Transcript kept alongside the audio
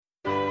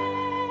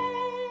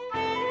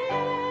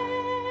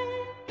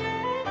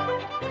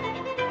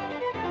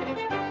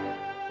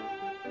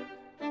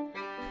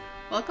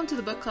welcome to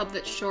the book club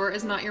that sure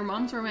is not your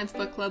mom's romance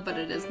book club, but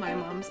it is my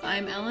mom's.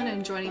 I'm Ellen,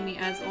 and joining me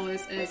as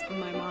always is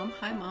my mom.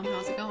 Hi, Mom.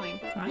 How's it going?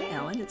 Hi,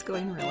 Ellen. It's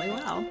going really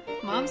well.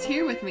 Mom's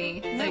here with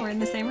me. Yeah, we're in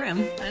the same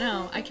room. I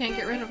know. I can't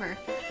get rid of her.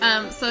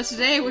 So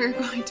today we're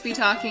going to be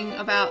talking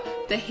about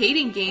The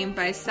Hating Game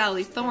by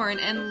Sally Thorne,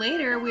 and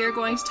later we are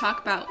going to talk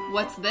about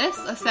What's This?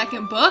 A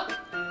Second Book?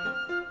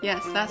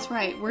 Yes, that's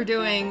right. We're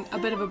doing a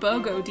bit of a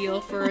BOGO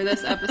deal for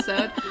this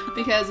episode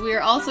because we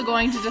are also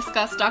going to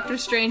discuss Dr.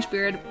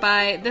 Strangebeard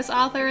by this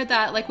author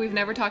that, we've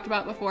never talked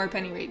about before,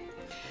 Penny Reid.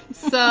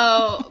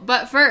 So,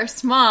 but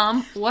first,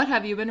 Mom, what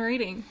have you been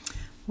reading?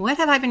 What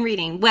have I been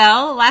reading?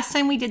 Well, last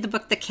time we did the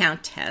book The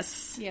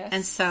Countess. Yes.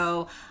 And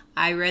so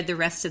I read the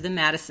rest of the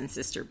Madison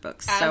sister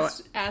books.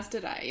 As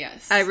did I,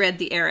 yes. I read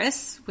The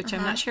Heiress, which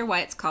I'm not sure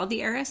why it's called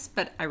The Heiress,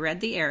 but I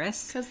read The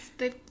Heiress. Because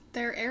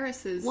they're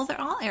heiresses. Well,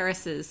 they're all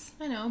heiresses.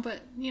 I know, but,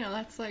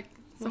 that's what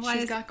why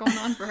she's got going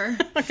on for her.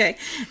 Okay.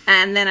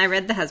 And then I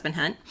read The Husband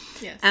Hunt.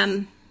 Yes.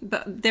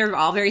 But they're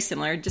all very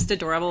similar, just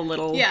adorable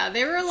little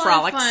they were a lot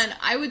frolics. of fun.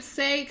 I would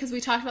say, because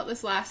we talked about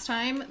this last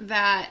time,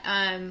 that,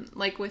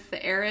 with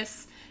The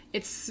Heiress,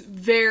 it's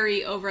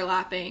very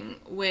overlapping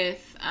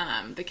with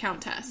The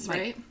Countess,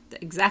 right?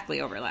 Exactly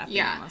overlapping,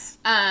 yeah.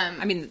 Almost.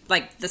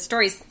 The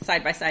stories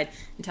side by side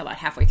until about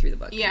halfway through the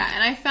book. Yeah,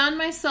 and I found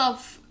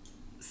myself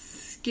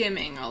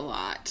skimming a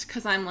lot,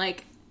 because I'm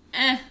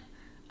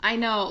I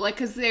know,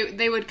 because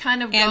they would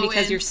kind of go and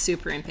because in... you're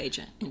super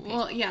impatient.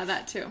 Well, yeah,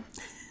 that too.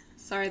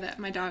 Sorry that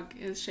my dog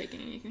is shaking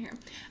and you can hear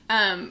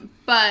him.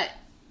 But,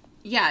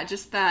 yeah,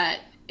 just that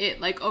it,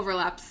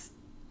 overlaps,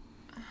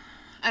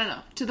 I don't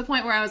know, to the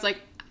point where I was I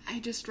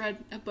just read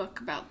a book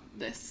about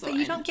this. So but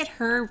you don't get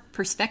her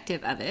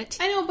perspective of it.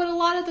 I know, but a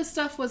lot of the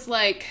stuff was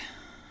okay,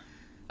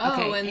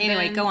 and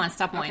anyway, then... go on,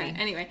 stop whining.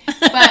 Okay, anyway,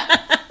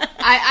 but...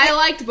 I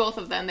liked both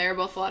of them. They were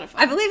both a lot of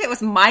fun. I believe it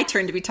was my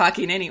turn to be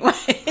talking anyway.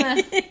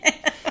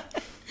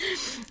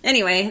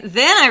 Anyway,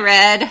 then I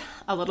read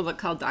a little book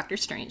called Dr.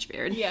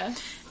 Strangebeard.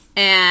 Yes.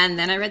 And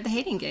then I read The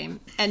Hating Game.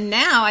 And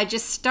now I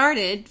just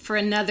started for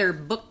another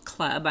book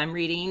club. I'm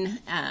reading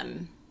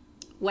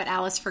What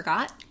Alice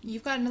Forgot.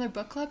 You've got another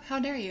book club? How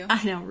dare you?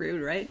 I know,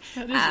 rude, right?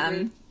 That is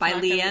rude. By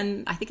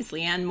Leanne, I think it's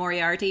Leanne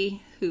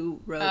Moriarty, who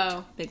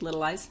wrote Big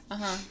Little Lies.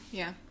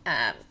 Yeah.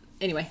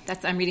 Anyway,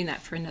 I'm reading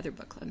that for another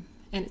book club.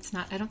 And it's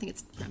not, I don't think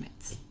it's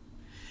romance.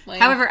 Well,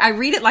 However, I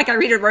read it like I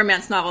read a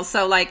romance novel.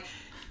 So,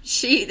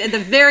 she, at the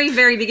very,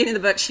 very beginning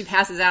of the book, she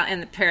passes out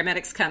and the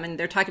paramedics come and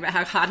they're talking about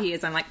how hot he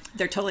is. I'm like,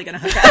 they're totally going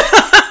to hook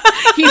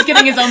up. He's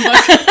getting his own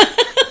book.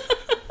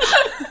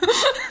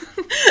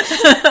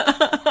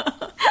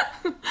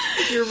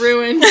 You're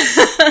ruined.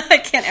 I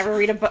can't ever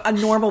read a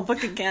normal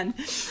book again.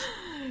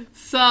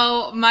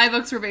 So, my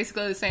books were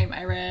basically the same.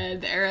 I read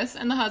The Heiress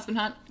and The Husband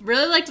Hunt.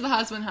 Really liked The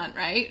Husband Hunt,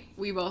 right?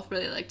 We both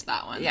really liked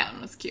that one. Yeah. That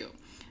one was cute.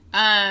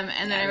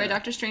 And then I read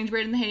Dr.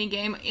 Strangebeard and The Hating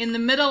Game. In the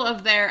middle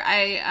of there,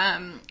 I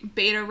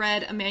beta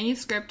read a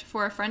manuscript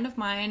for a friend of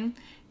mine.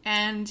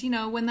 And,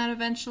 when that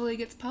eventually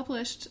gets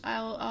published,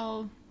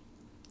 I'll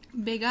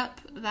big up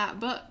that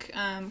book.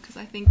 Because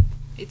I think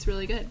it's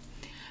really good.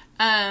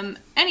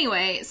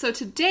 Anyway, so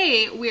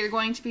today we are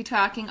going to be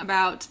talking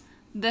about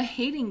The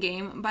Hating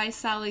Game by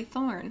Sally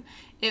Thorne.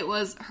 It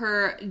was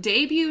her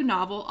debut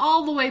novel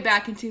all the way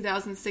back in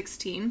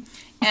 2016,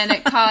 and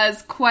it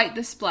caused quite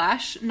the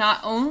splash, not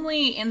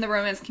only in the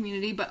romance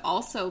community, but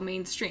also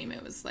mainstream.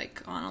 It was,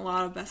 on a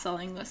lot of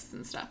best-selling lists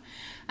and stuff.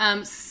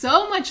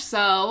 So much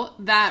so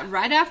that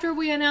right after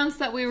we announced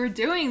that we were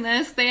doing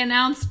this, they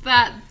announced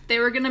that they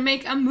were going to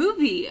make a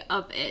movie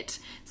of it.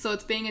 So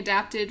it's being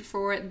adapted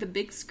for the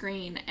big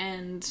screen,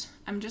 and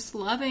I'm just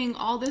loving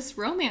all this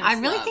romance I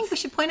really love. think we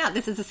should point out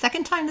this is the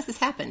second time this has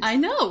happened. I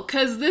know,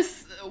 because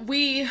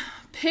we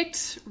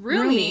picked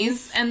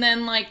Roomies, and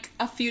then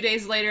a few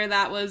days later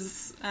that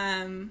was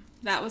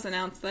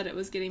announced that it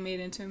was getting made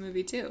into a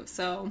movie too.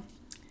 So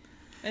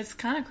it's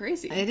kind of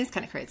crazy. It is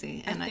kind of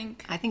crazy, and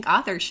I think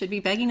authors should be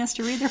begging us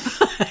to read their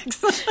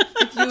books.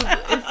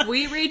 if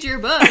we read your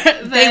book,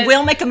 they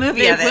will make a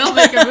movie of it. They will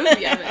make a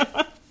movie of it.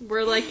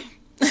 We're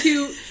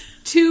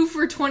two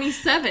for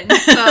 27.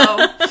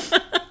 So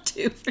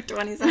 2 for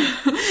 27.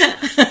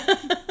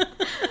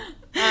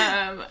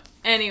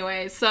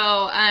 Anyway,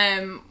 so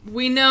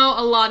we know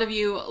a lot of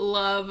you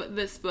love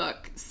this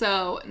book,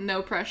 so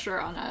no pressure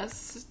on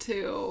us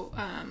to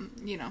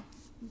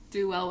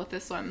do well with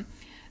this one.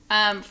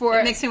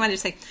 It makes me want to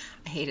say,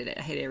 I hated it.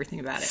 I hated everything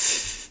about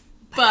it.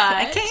 But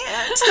I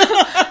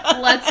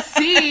can't. Let's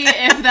see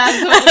if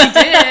that's what we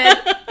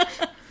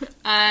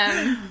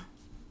did.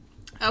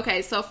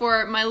 Okay, so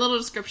for my little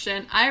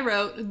description, I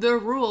wrote the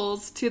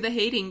rules to The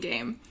Hating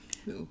Game.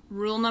 Ooh.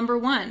 Rule number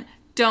 1,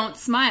 don't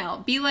smile.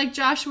 Be like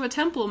Joshua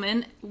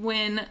Templeman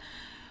when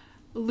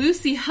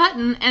Lucy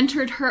Hutton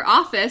entered her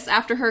office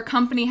after her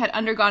company had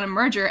undergone a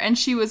merger, and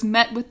she was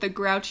met with the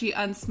grouchy,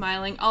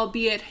 unsmiling,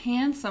 albeit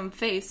handsome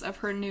face of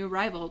her new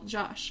rival,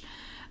 Josh.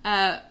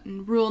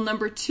 Rule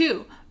number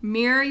 2,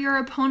 mirror your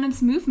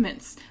opponent's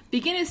movements.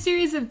 Begin a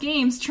series of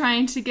games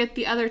trying to get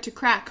the other to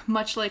crack,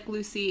 much like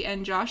Lucy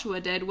and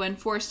Joshua did when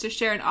forced to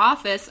share an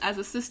office as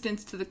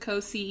assistants to the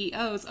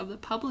co-CEOs of the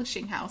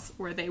publishing house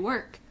where they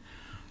work.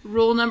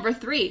 Rule number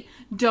 3,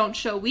 don't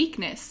show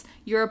weakness.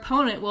 Your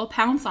opponent will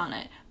pounce on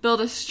it.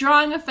 Build a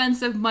strong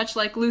offensive much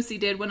like Lucy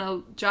did when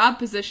a job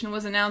position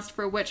was announced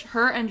for which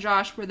her and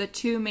Josh were the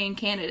 2 main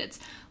candidates.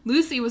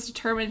 Lucy was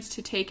determined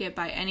to take it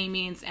by any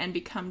means and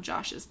become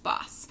Josh's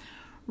boss.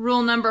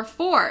 Rule number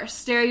 4,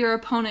 stare your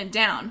opponent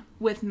down.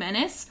 With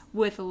menace,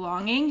 with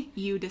longing,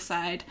 you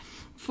decide.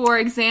 For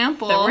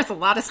example... They're worth a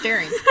lot of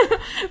staring.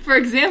 For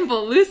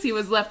example, Lucy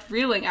was left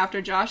reeling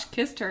after Josh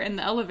kissed her in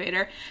the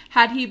elevator.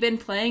 Had he been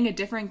playing a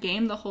different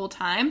game the whole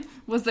time?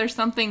 Was there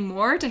something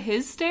more to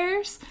his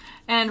stares?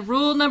 And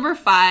rule number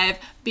 5,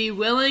 be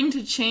willing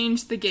to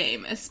change the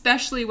game,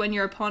 especially when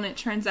your opponent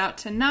turns out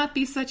to not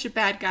be such a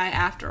bad guy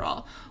after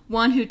all.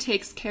 One who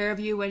takes care of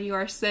you when you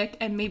are sick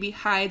and maybe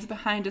hides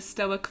behind a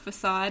stoic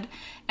facade,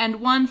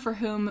 and one for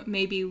whom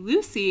maybe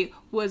Lucy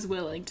was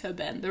willing to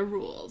bend the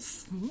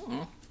rules.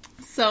 Ooh.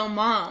 So,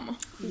 Mom,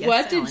 Yes,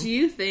 what Ellen. did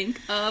you think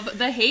of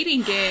The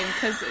Hating Game?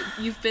 Because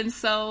you've been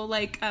so,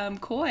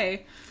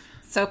 coy.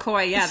 So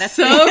coy, yeah. That's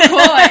So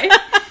coy.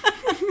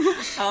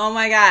 Oh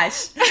my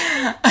gosh.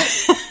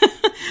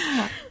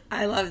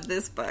 I love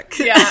this book.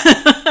 Yeah.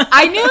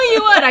 I knew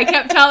you would. I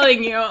kept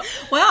telling you. Well,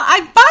 I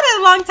bought it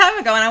a long time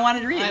ago and I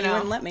wanted to read it. I know. You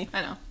wouldn't let me.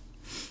 I know.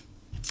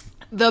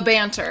 The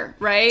banter,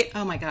 right?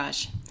 Oh my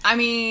gosh. I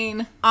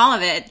mean... All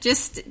of it.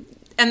 Just,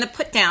 and the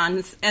put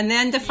downs. And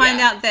then to find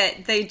Yeah. out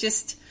that they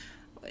just,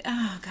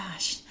 oh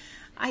gosh.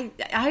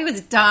 I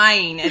was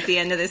dying at the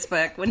end of this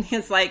book when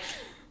he's like,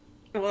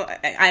 well,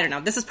 I don't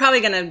know. This is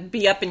probably going to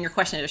be up in your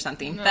question or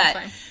something. No, but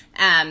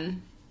it's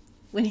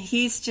when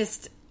he's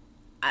just,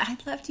 I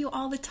loved you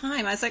all the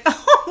time. I was like,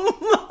 oh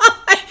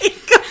my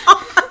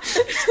gosh.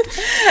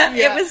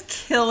 Yeah. It was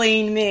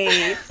killing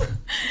me.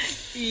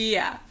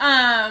 Yeah.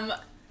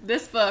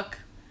 This book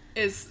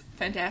is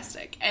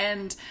fantastic.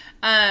 And,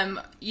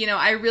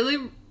 I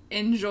really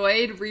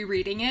enjoyed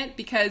rereading it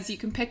because you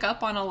can pick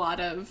up on a lot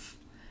of,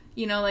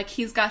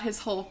 he's got his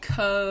whole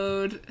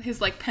code, his,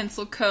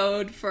 pencil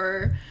code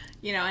for,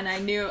 and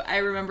I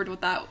remembered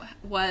what that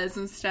was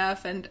and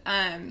stuff.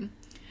 And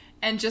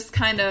just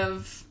kind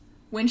of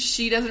when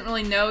she doesn't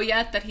really know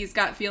yet that he's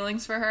got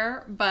feelings for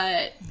her,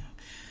 but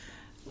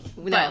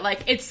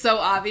it's so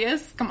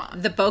obvious. Come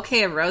on. The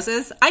bouquet of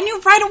roses. I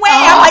knew right away.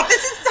 I'm like,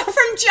 this is so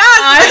from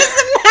Josh. What is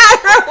the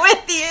matter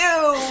with you?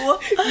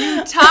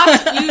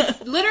 You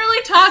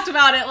literally talked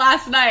about it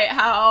last night.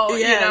 How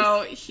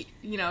Yes.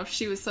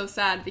 she was so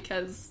sad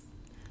because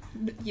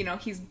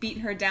he's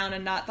beaten her down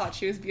and not thought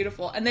she was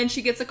beautiful, and then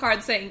she gets a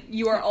card saying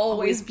you are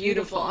always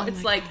beautiful. Oh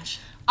It's my like gosh.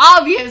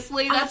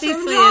 obviously that's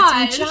from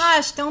Josh. It's from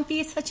Josh. Don't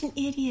be such an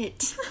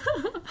idiot.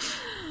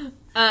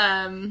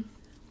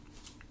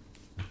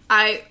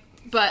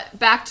 But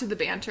back to the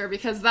banter,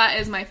 because that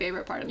is my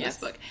favorite part of Yes.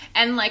 this book.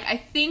 And, I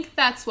think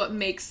that's what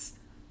makes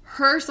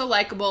her so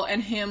likable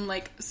and him,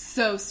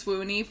 so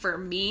swoony for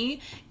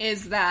me,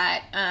 is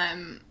that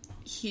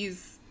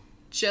he's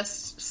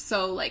just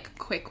so,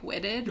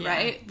 quick-witted, Yeah.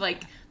 right?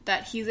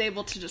 That he's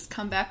able to just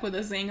come back with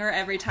a zinger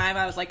every time.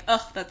 I was like,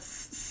 ugh, that's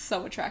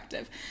so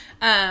attractive.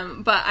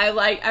 But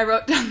I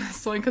wrote down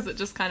this one because it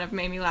just kind of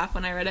made me laugh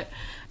when I read it.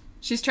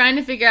 She's trying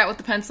to figure out what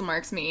the pencil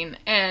marks mean,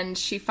 and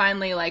she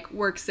finally,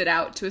 works it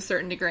out to a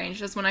certain degree. And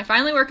she says, when I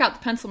finally work out the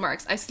pencil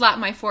marks, I slap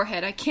my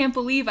forehead. I can't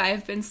believe I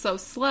have been so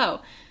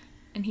slow.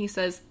 And he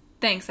says,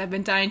 thanks, I've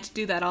been dying to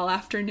do that all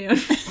afternoon,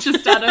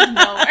 just out of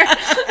nowhere.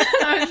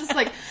 And I was just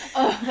like,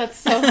 oh, that's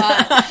so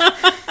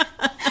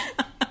hot.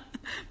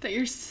 That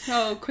you're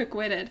so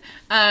quick-witted.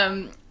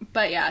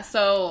 But yeah,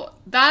 so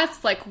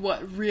that's,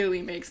 what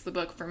really makes the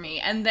book for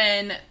me. And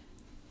then...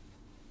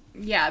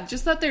 yeah,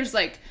 just that there's,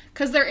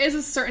 because there is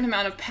a certain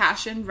amount of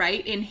passion,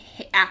 right, in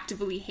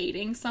actively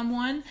hating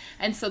someone.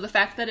 And so the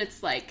fact that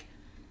it's,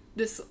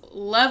 this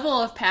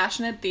level of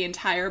passion at the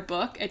entire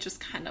book, it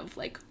just kind of,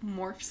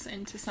 morphs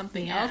into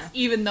something else,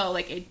 even though,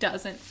 it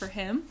doesn't for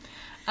him.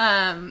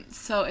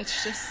 So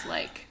it's just,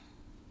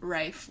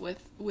 rife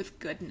with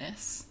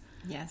goodness.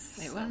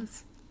 Yes, it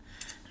was.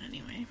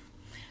 Anyway.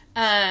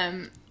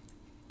 And...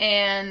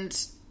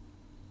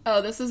 oh,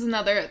 this is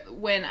another,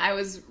 when I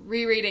was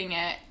rereading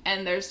it,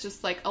 and there's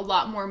just, a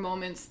lot more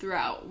moments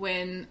throughout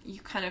when you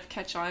kind of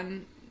catch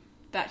on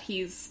that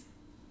he's,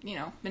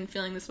 been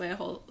feeling this way the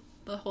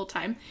whole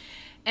time.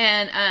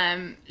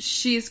 And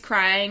she's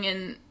crying,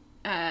 and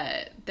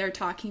they're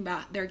talking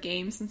about their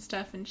games and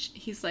stuff, and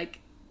he's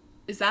like,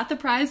 is that the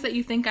prize that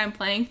you think I'm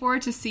playing for,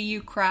 to see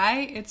you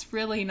cry? It's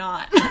really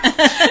not. And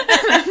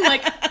I'm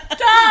like,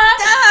 duh!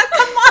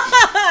 Come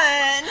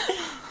on!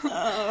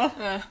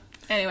 Oh.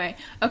 Anyway,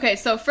 okay,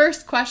 so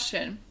first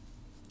question.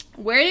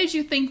 Where did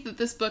you think that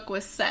this book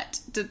was set?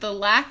 Did the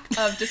lack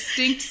of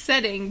distinct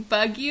setting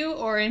bug you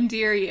or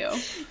endear you?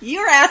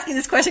 You were asking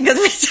this question because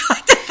we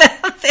talked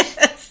about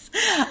this.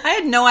 I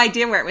had no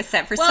idea where it was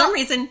set. For some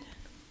reason...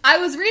 I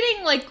was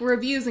reading, like,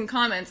 reviews and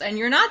comments, and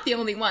you're not the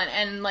only one.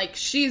 And, like,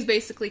 she's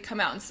basically come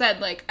out and said,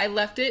 like, I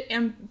left it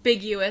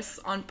ambiguous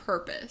on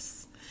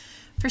purpose.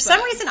 For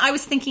some reason, I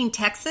was thinking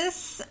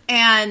Texas,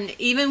 and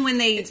even when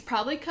they... It's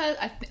probably because...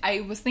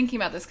 I was thinking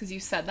about this because you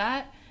said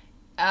that.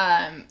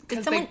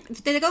 Did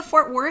they go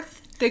Fort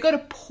Worth? They go to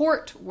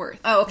Port Worth.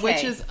 Oh, okay.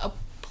 Which is a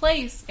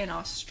place in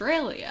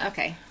Australia.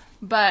 Okay.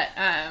 But,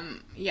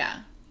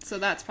 yeah. So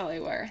that's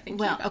probably where I think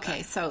you got okay,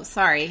 that. so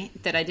sorry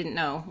that I didn't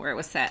know where it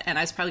was set, and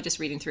I was probably just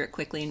reading through it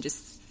quickly and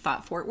just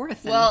thought Fort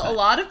Worth. Well, a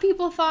lot of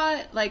people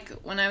thought, like,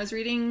 when I was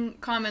reading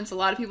comments, a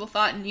lot of people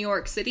thought New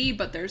York City,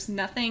 but there's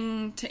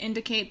nothing to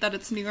indicate that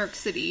it's New York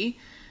City.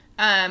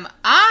 When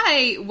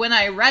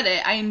I read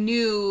it, I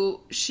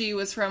knew she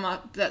was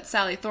that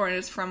Sally Thorne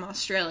is from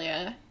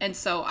Australia, and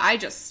so I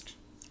just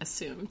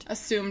assumed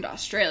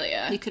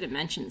Australia. You could have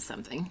mentioned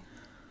something.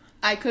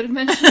 I could have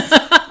mentioned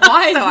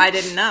why? So I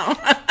didn't know.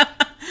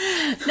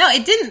 No,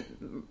 it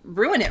didn't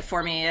ruin it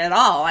for me at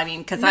all. I mean,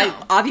 because I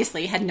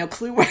obviously had no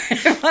clue where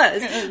it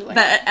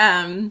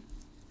was.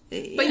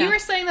 But you were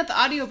saying that the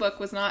audiobook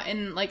was not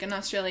in, like, an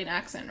Australian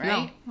accent,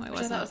 right? No, it wasn't. Which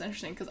I thought was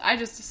interesting, because I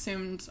just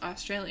assumed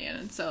Australian,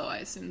 and so I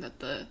assumed that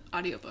the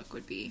audiobook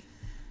would be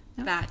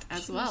that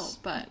as well.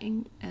 But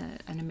an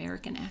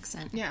American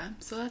accent. Yeah,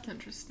 so that's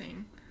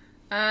interesting.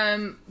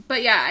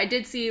 But yeah, I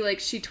did see,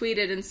 like, she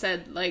tweeted and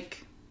said,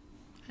 like,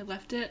 I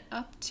left it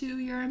up to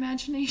your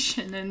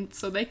imagination, and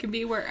so they can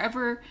be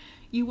wherever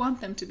you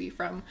want them to be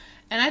from.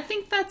 And I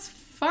think that's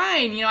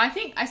fine. You know, I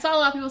think I saw a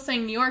lot of people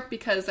saying New York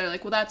because they're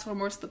like, well, that's where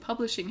most of the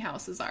publishing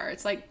houses are.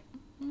 It's like,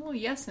 well,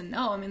 yes and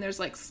no. I mean, there's,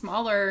 like,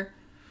 smaller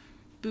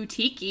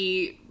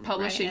boutique-y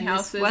publishing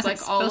houses,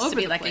 like, all over the place. Supposed to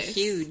be like a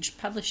huge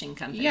publishing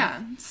company. Yeah,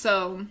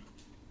 so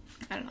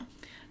I don't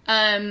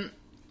know.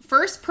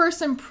 First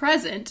person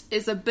present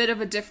is a bit of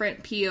a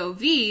different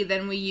POV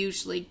than we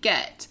usually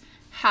get.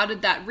 How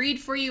did that read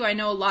for you? I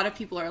know a lot of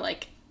people are,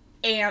 like,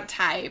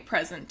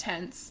 anti-present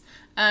tense.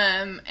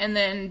 And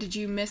then did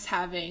you miss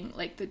having,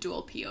 like, the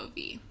dual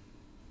POV?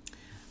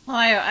 Well,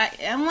 I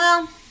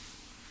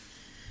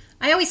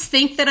always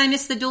think that I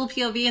miss the dual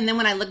POV, and then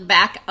when I look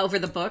back over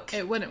the book,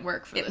 it wouldn't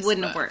work for this book. It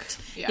wouldn't have worked.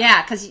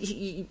 Yeah, because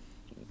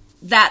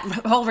that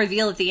whole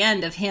reveal at the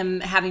end of him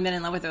having been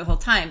in love with her the whole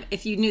time,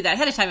 if you knew that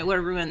ahead of time, it would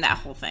have ruined that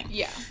whole thing.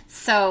 Yeah.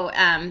 So,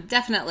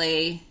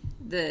 definitely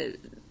the,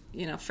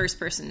 first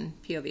person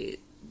POV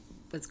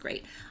was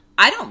great.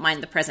 I don't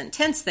mind the present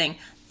tense thing.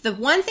 The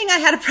one thing I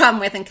had a problem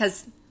with,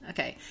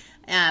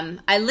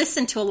 I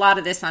listened to a lot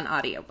of this on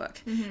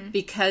audiobook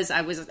because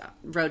I was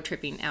road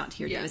tripping out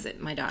here to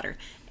visit my daughter.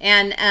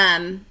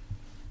 And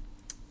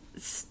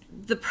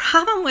the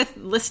problem with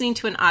listening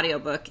to an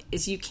audiobook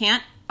is you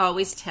can't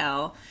always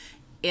tell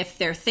if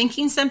they're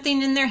thinking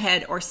something in their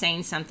head or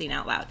saying something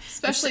out loud.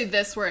 Especially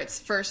this where it's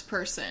first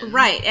person.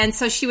 Right. And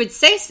so she would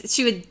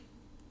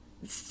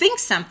think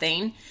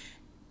something,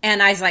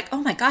 and I was like,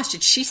 oh my gosh,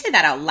 did she say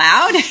that out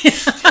loud?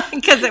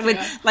 Because it would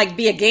like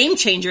be a game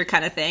changer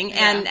kind of thing.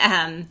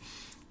 Yeah. And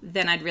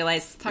then I'd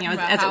realize, talking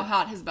about how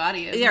hot his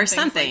body is. Or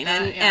something.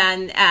 Like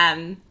that,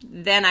 and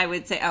then I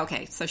would say,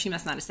 okay, so she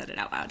must not have said it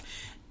out loud.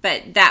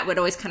 But that would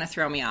always kind of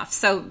throw me off.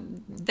 So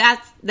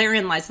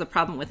therein lies the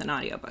problem with an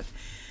audiobook.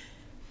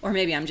 Or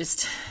maybe I'm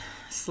just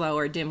slow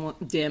or dim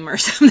or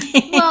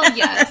something. Well,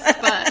 yes,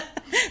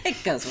 but it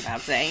goes without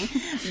saying.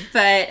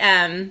 But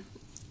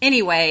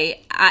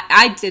anyway,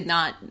 I did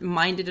not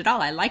mind it at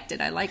all. I liked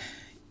it.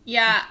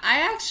 Yeah,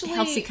 I actually... It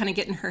helps you kind of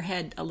get in her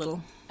head a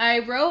little.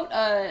 I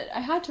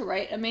had to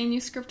write a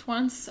manuscript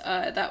once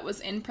that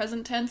was in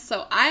present tense,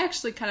 so I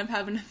actually kind of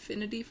have an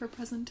affinity for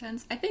present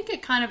tense. I think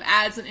it kind of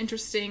adds an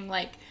interesting,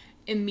 like,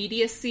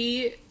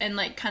 immediacy and,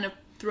 like, kind of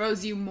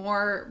throws you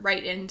more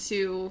right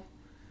into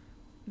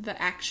the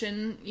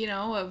action,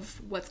 of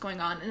what's going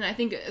on. And I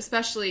think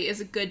especially is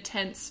a good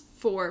tense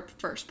for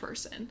first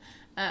person,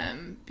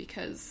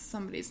 because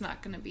somebody's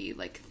not going to be,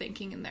 like,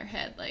 thinking in their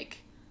head,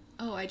 like,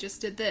 oh, I just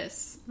did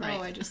this. Right.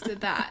 Oh, I just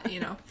did that,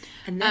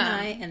 And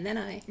then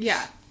I.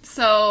 Yeah.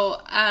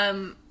 So,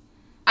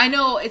 I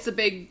know it's a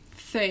big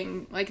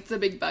thing, like, it's a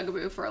big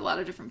bugaboo for a lot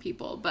of different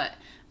people, but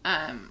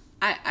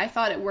I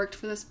thought it worked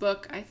for this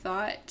book. I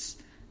thought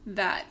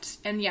that,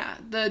 and yeah,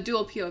 the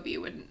dual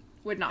POV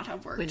would not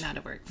have worked. Would not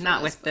have worked.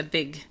 Not with the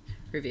big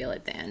reveal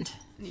at the end.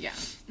 Yeah.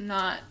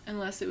 Not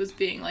unless it was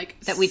being, like,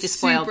 that we just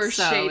spoiled super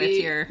so shady.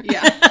 If you're...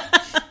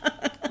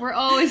 Yeah. We're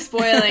always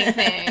spoiling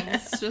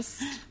things.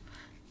 Just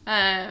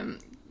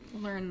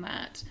learn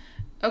that.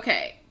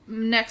 Okay,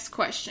 next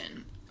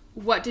question.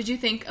 What did you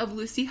think of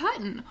Lucy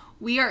Hutton?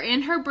 We are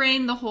in her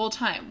brain the whole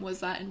time. Was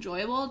that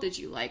enjoyable? Did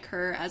you like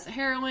her as a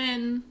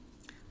heroine?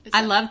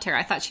 I loved her.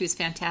 I thought she was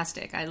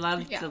fantastic. I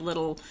loved the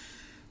little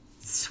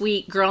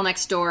sweet girl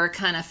next door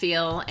kind of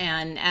feel,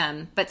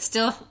 and but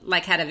still,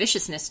 like, had a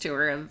viciousness to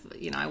her of,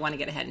 I want to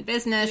get ahead in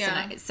business.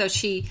 Yeah. And so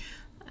she,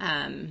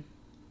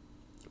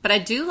 but I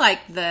do like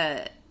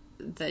the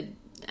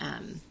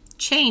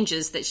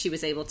changes that she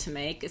was able to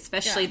make,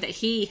 especially that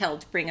he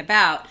helped bring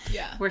about,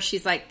 where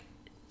she's like,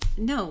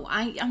 no,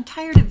 I'm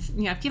tired of,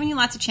 I've given you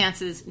lots of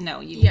chances. No,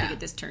 you need to get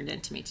this turned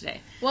into me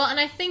today. Well, and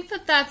I think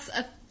that that's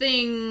a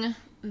thing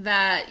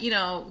that,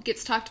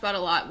 gets talked about a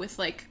lot with,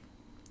 like,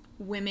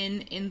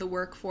 women in the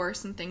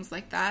workforce and things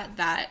like that,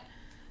 that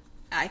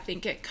I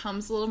think it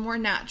comes a little more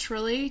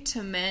naturally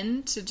to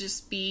men to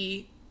just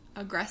be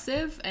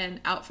aggressive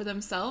and out for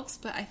themselves.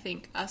 But I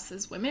think us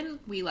as women,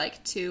 we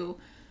like to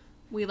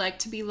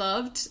be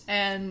loved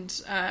and,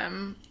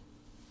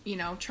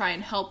 try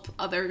and help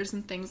others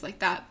and things like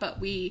that.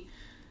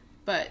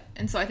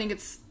 And so I think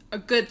it's a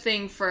good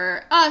thing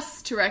for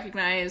us to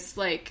recognize,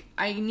 like,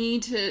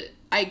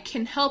 I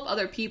can help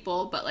other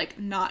people, but, like,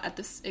 not at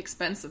the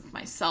expense of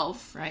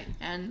myself. Right.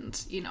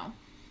 And,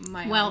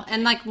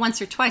 and, like,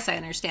 once or twice I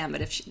understand,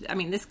 but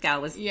this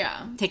gal was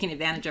taking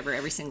advantage of her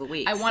every single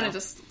week. I wanted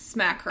to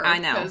smack her. I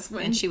know,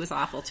 and she was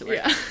awful to her.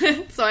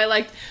 Yeah. So I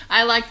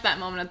liked that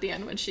moment at the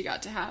end when she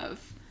got to have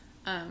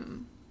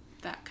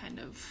that kind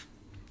of,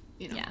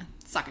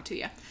 suck it to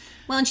you.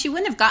 Well, and she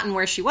wouldn't have gotten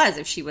where she was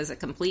if she was a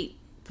complete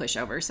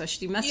pushover, so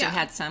she must have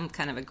had some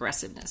kind of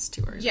aggressiveness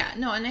to her. Yeah,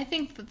 no, and I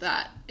think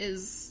that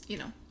is,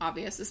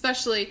 obvious,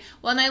 especially,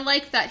 well, and I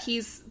like that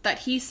he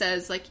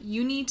says, like,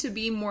 you need to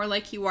be more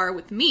like you are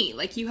with me.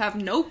 Like, you have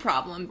no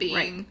problem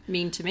being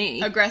mean to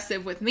me,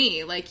 aggressive with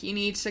me. Like, you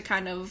need to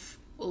kind of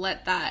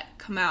let that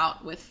come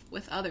out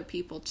with other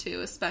people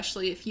too,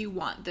 especially if you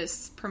want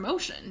this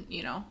promotion,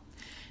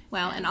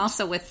 Well, and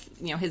also with,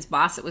 his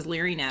boss that was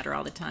leering at her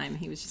all the time,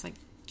 he was just like,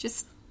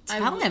 just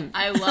tell him.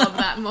 I love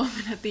that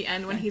moment at the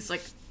end when he's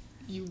like,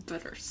 you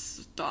better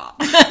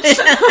stop.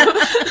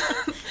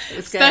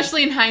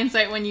 Especially in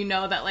hindsight when you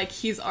know that, like,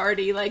 he's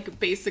already, like,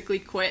 basically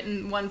quit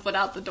and one foot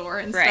out the door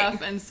and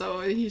stuff. And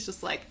so he's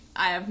just like,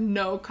 I have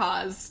no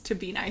cause to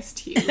be nice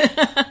to you.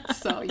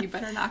 So you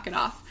better knock it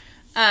off.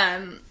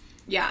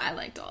 Yeah, I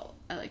liked all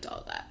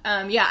of that.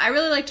 Yeah, I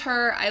really liked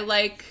her. I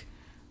like,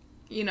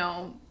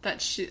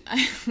 that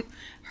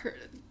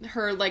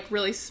her like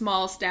really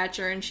small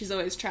stature, and she's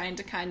always trying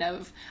to kind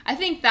of, I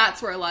think that's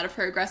where a lot of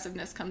her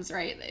aggressiveness comes,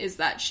 right? Is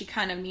that she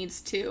kind of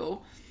needs to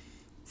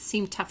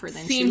seem tougher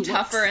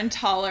and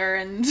taller,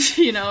 and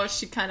she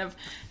kind of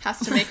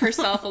has to make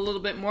herself a little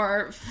bit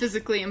more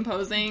physically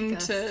imposing, like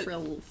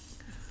to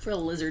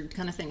frill lizard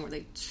kind of thing where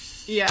they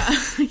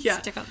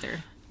stick out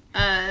there.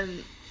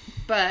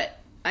 But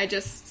I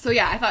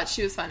thought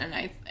she was fun,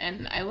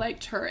 and I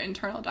liked her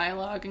internal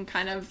dialogue and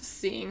kind of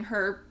seeing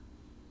her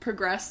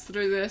progress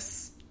through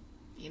this,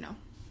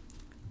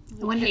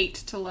 hate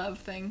to love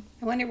thing.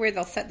 I wonder where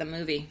they'll set the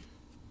movie.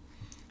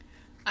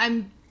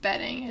 I'm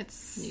betting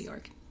it's New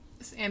York.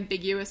 It's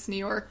ambiguous New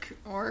York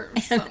or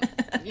some,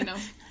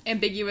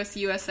 ambiguous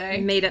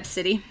USA. Made up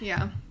city.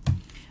 Yeah.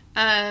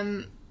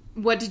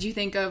 What did you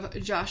think of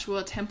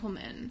Joshua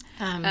Templeman?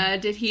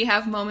 Did he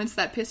have moments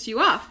that pissed you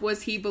off?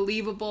 Was he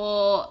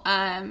believable?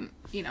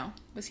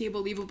 Was he a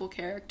believable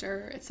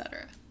character,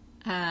 etc.?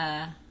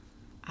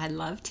 I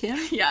loved him.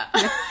 Yeah.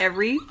 With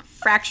every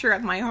fracture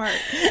of my heart.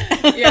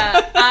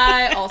 Yeah,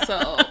 I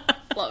also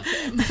loved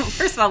him.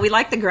 First of all, we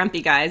like the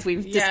grumpy guys.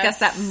 We've discussed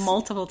that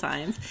multiple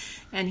times.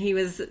 And he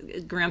was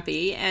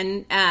grumpy.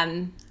 And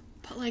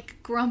but, like,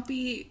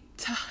 grumpy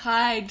to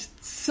hide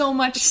so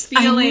much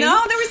feeling. I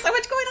know, there was so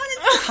much going on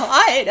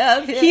inside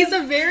of him. He's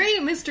a very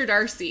Mr.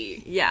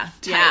 Darcy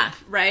type,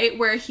 right?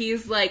 Where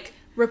he's, like,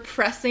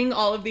 repressing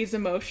all of these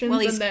emotions, well,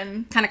 he's and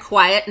then kind of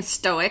quiet and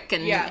stoic,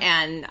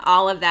 and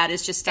all of that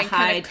is just to hide.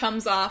 Kind of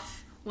comes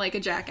off like a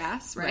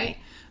jackass, right?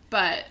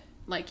 But,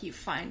 like, you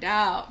find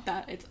out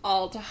that it's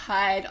all to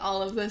hide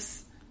all of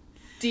this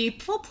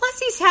deep. Well, plus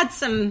he's had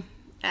some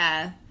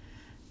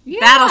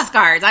battle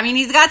scars. I mean,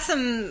 he's got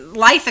some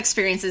life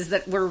experiences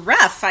that were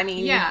rough. I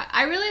mean,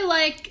 I really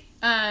like.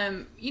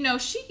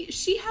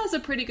 She has a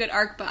pretty good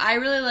arc, but I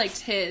really liked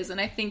his,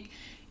 and I think,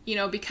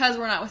 because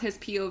we're not with his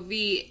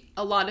POV,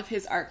 a lot of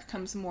his arc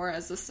comes more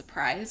as a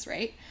surprise,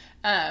 right?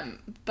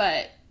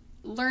 But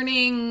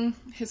learning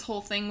his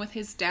whole thing with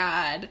his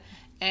dad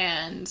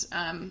and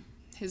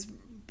his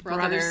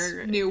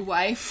brother's new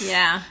wife.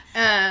 Yeah.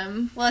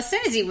 Well, as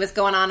soon as he was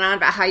going on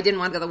about how he didn't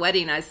want to go to the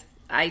wedding,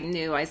 I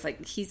knew, I was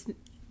like, his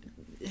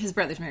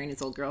brother's marrying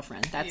his old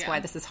girlfriend. That's why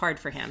this is hard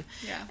for him.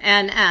 Yeah.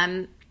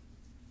 And,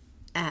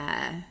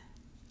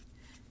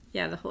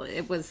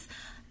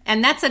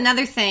 and that's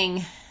another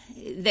thing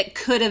that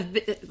could have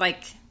been,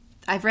 like,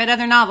 I've read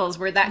other novels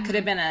where that could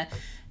have been a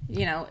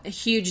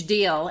huge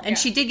deal. And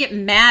she did get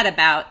mad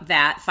about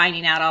that,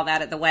 finding out all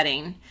that at the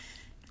wedding.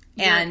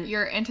 And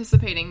you're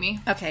anticipating me.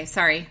 Okay,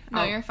 sorry.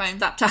 No, you're fine.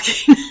 Stop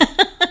talking.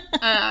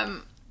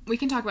 We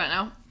can talk about it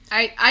now.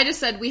 I just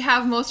said we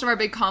have most of our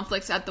big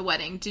conflicts at the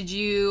wedding. Did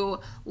you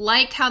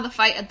like how the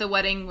fight at the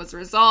wedding was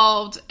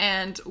resolved?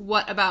 And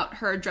what about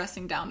her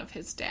dressing down of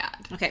his dad?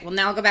 Okay, well,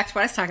 now I'll go back to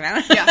what I was talking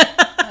about. Yeah,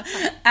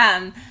 that's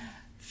fine.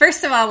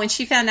 First of all, when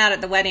she found out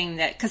at the wedding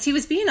that, because he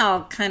was being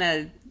all kind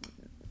of,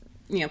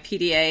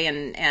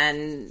 PDA,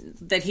 and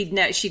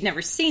that she'd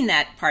never seen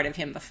that part of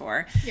him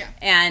before. Yeah.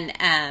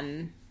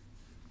 And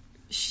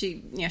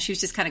she was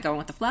just kind of going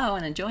with the flow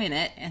and enjoying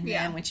it. And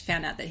then when she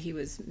found out that he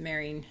was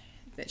marrying,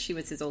 that she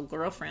was his old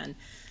girlfriend,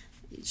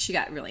 she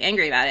got really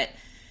angry about it,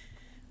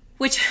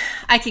 which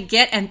I could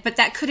get, but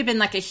that could have been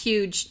like a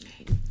huge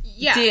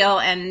deal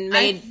and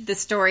made the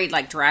story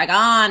like drag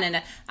on.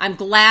 And I'm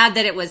glad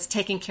that it was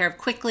taken care of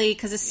quickly,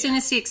 because as soon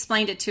as he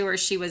explained it to her,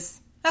 she was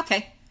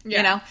okay.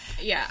 You know?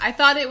 Yeah, I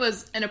thought it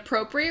was an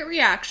appropriate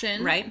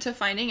reaction right. to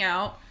finding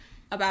out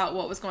about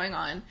what was going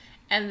on.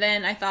 And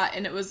then I thought,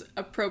 and it was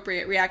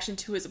appropriate reaction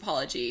to his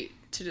apology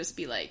to just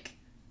be like,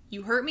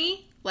 you hurt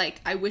me?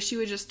 Like, I wish you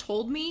had just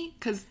told me,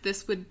 because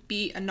this would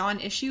be a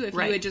non-issue if you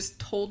had just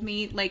told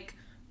me, like,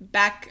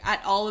 back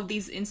at all of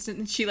these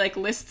instances. She, like,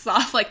 lists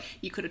off, like,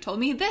 you could have told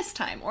me this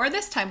time, or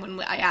this time when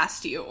I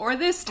asked you, or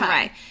this time.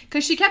 Right.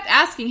 Because she kept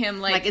asking him,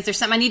 like, is there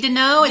something I need to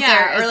know?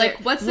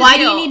 What's the why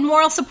deal? Do you need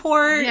moral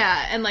support?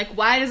 Yeah, and, like,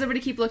 why does everybody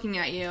keep looking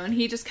at you? And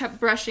he just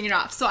kept brushing it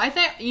off. So I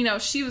think,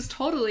 she was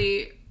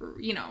totally,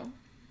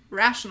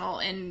 rational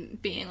in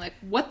being like,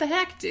 what the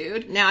heck,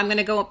 dude? Now I'm going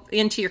to go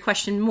into your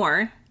question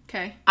more.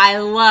 Okay. I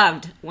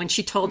loved when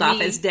she told off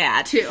his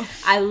dad. Too.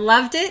 I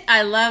loved it.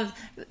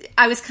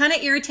 I was kind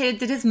of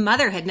irritated that his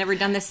mother had never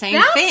done the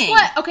same thing.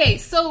 Okay,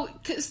 so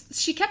cause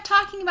she kept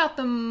talking about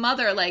the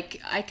mother,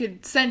 like, I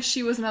could sense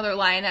she was another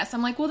lioness.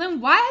 I'm like, well, then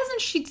why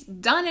hasn't she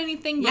done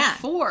anything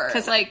before?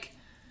 Because, like,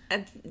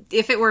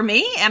 if it were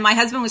me and my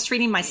husband was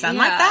treating my son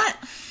like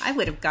that, I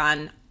would have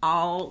gone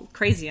all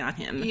crazy on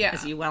him,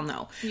 as you well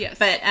know. Yes.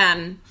 But,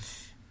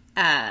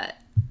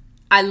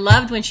 I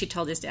loved when she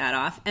told his dad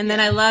off, and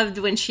then I loved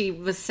when she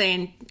was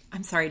saying,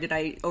 I'm sorry, did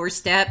I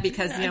overstep?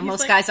 Because,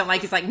 most guys don't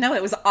like, he's like, no,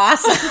 it was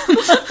awesome.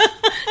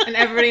 And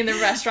everybody in the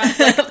restaurant's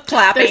like,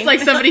 clapping. There's, like,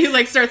 somebody who,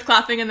 like, starts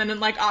clapping and then,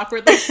 like,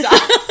 awkwardly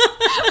stops.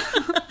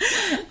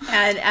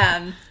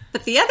 And,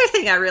 but the other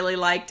thing I really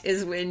liked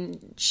is when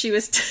she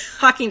was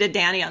talking to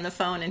Danny on the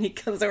phone, and he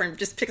comes over and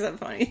just picks up the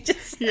phone. And he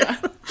just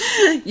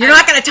you're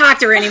not going to talk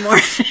to her anymore.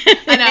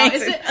 I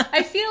know.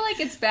 I feel like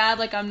it's bad.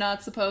 Like, I'm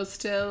not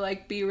supposed to,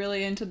 like, be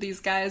really into these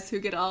guys who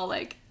get all,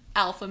 like,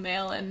 alpha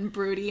male and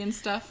broody and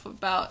stuff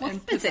about. Well,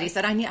 he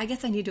said, I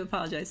guess I need to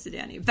apologize to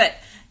Danny, but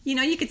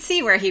you could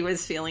see where he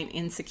was feeling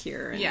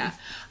insecure. And,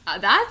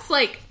 that's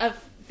like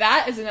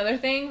that is another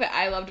thing that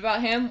I loved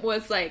about him,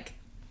 was like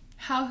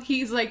how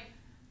he's like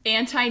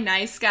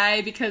anti-nice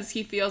guy because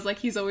he feels like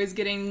he's always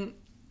getting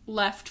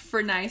left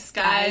for nice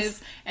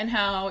guys, and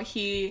how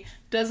he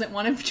doesn't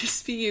want to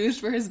just be used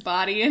for his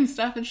body and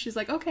stuff. And she's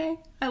like, okay,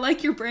 I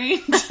like your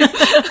brain, but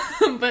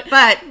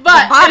the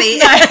body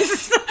is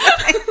nice.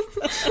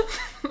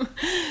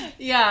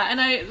 Yeah,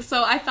 and I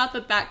thought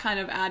that kind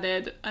of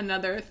added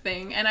another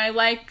thing. And I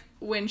like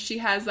when she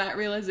has that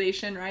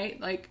realization, right?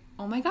 Like,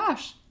 oh my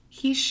gosh,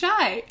 he's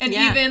shy. And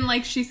even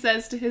like she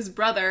says to his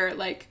brother,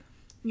 like,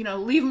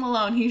 leave him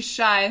alone, he's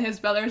shy. And his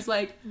brother's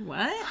like,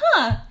 what?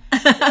 Huh.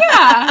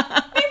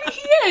 Yeah, maybe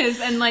he is.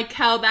 And like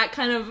how that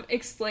kind of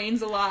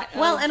explains a lot.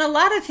 And a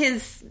lot of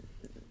his,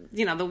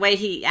 the way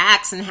he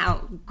acts and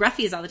how gruff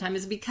he is all the time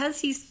is because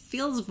he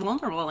feels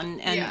vulnerable.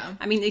 And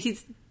I mean,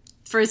 he's,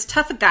 for as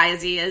tough a guy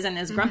as he is and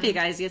as grumpy a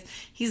guy as he is,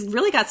 he's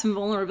really got some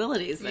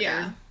vulnerabilities that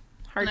are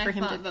hard for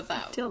him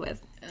to deal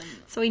with.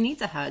 So he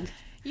needs a hug.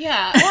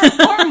 Yeah,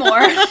 or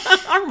more.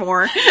 Or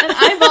more. And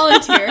I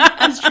volunteer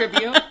as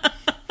tribute.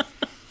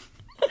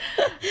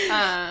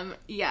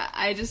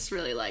 I just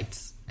really, like,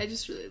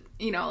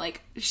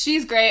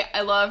 she's great.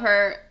 I love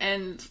her,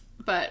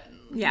 but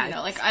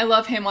like, I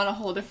love him on a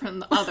whole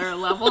different other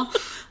level.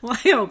 Well,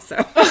 I hope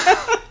so.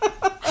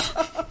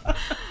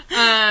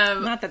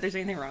 Not that there's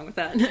anything wrong with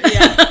that.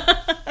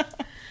 Yeah.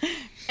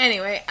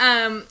 Anyway,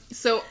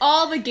 so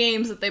all the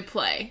games that they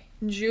play,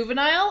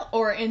 juvenile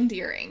or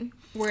endearing,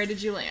 where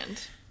did you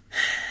land?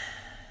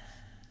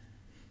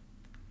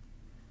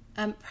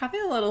 Probably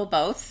a little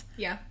both.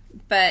 Yeah.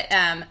 But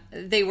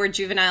they were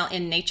juvenile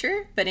in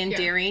nature, but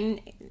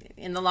endearing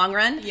in the long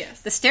run.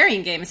 Yes. The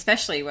staring game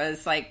especially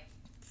was like,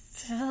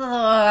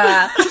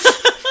 I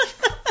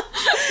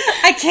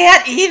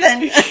can't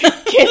even.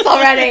 Kiss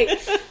already.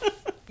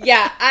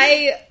 Yeah,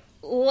 I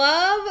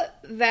love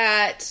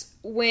that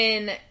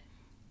when,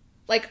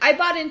 like, I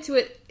bought into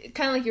it,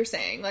 kind of like you're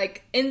saying,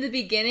 like, in the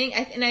beginning,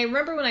 and I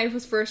remember when I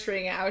was first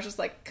reading it, I was just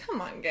like,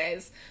 come on,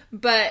 guys.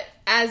 But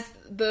as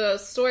the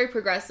story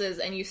progresses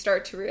and you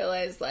start to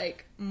realize,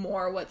 like,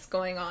 more what's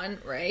going on,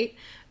 right?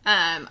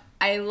 I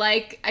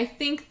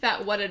think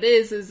that what it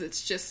is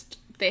it's just,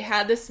 they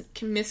had this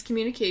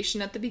miscommunication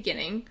at the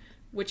beginning,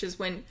 which is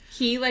when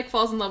he, like,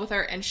 falls in love with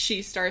her and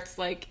she starts,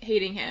 like,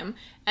 hating him.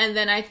 And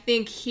then I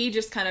think he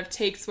just kind of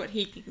takes what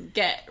he can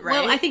get,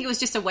 right? Well, I think it was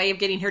just a way of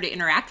getting her to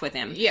interact with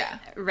him. Yeah.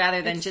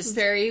 Rather than it's just...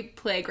 very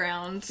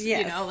playground,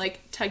 like,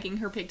 tugging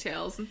her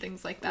pigtails and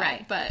things like that.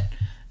 Right. But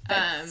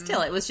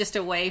still, it was just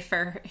a way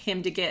for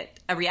him to get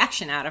a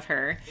reaction out of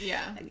her.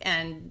 Yeah.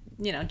 And,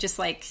 just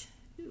like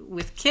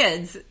with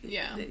kids,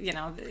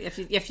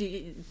 if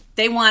you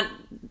they want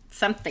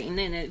something,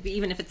 and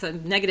even if it's a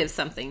negative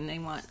something, they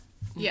want...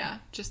 Yeah,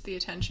 just the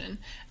attention.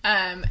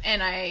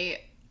 And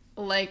I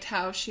liked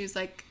how she's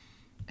like,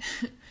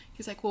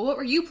 he's like, well, what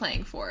were you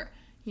playing for?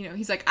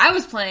 He's like, I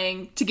was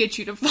playing to get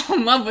you to fall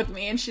in love with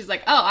me. And she's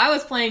like, oh, I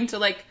was playing to,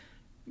 like,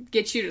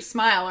 get you to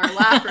smile or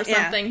laugh or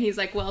Yeah. something. He's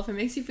like, well, if it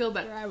makes you feel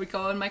better, I would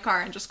go in my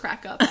car and just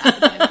crack up at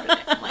the end of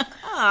everything. I'm like,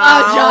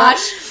 oh,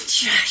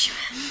 Josh.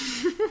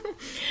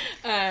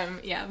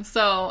 Yeah,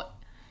 so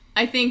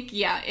I think,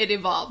 it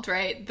evolved,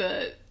 right?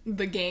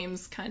 The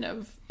games kind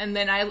of, and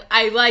then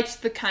I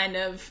liked the kind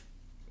of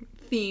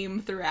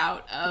theme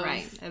throughout of,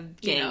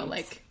 you know, games.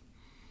 like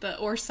the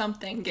or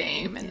something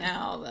game, and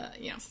now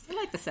I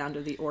like the sound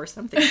of the or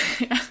something.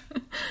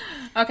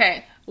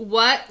 Okay,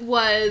 what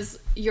was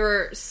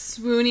your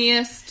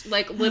swooniest,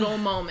 like, little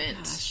moment?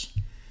 Gosh.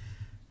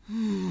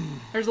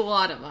 There's a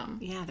lot of them.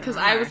 Yeah, there because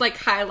are. I was like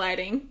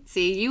highlighting.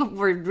 See, you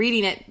were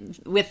reading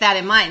it with that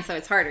in mind, so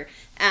it's harder.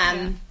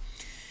 The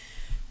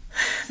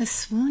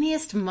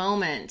swooniest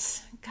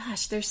moment.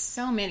 Gosh, there's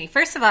so many.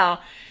 First of all,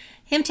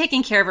 him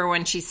taking care of her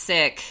when she's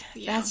sick.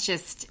 Yeah. That's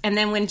just... And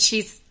then when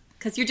she's...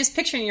 Because you're just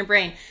picturing in your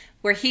brain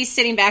where he's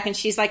sitting back and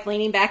she's like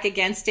leaning back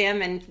against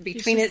him and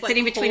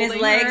sitting between his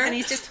legs and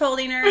he's just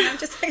holding her. And I'm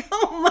just like,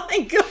 oh my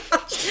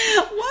gosh.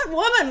 What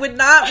woman would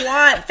not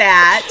want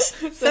that?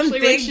 Especially Some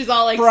when big, she's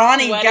all, like,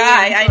 brawny sweaty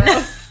guy. and I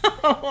know.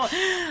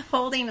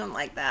 Holding him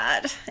like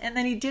that. And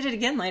then he did it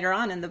again later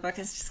on in the book.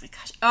 It's just like,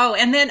 gosh. Oh,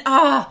 and then,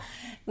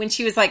 when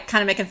she was like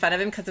kind of making fun of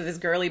him because of his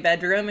girly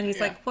bedroom, and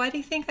he's like, "Why do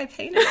you think I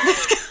painted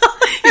this guy?"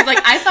 He's like,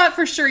 "I thought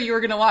for sure you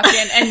were gonna walk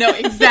in and know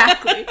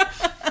exactly."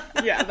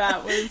 Yeah,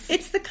 that was.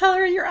 It's the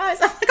color of your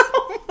eyes. I'm like,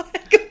 oh my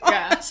gosh.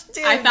 Yeah,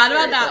 Dude, I thought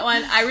about that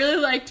one. I really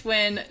liked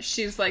when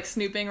she's like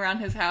snooping around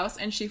his house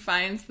and she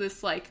finds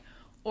this like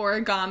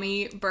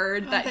origami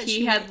bird that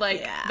he had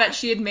like that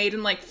she had made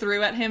and like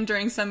threw at him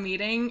during some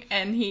meeting,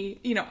 and he,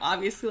 you know,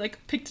 obviously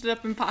like picked it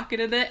up and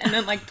pocketed it and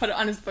then like put it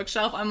on his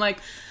bookshelf. I'm like,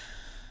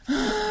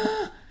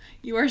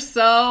 you are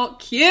so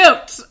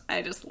cute.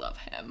 I just love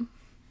him.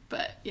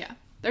 But yeah,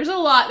 there's a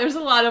lot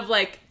of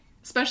like,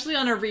 especially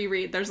on a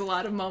reread, there's a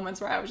lot of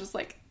moments where I was just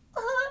like,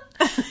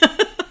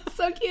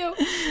 so cute.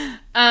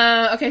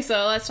 Okay,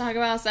 so let's talk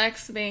about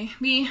sex,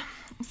 baby.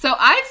 So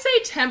I'd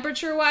say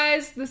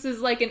temperature-wise, this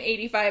is like an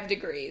 85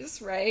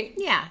 degrees, right?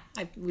 Yeah,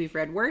 we've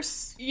read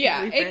worse.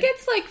 Yeah, it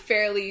gets like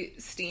fairly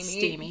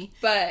steamy.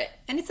 But...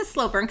 And it's a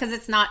slow burn because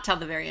it's not till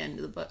the very end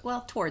of the book.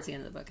 Well, towards the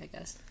end of the book, I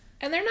guess.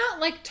 And they're not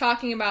like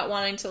talking about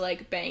wanting to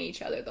like bang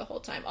each other the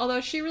whole time.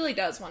 Although she really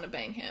does want to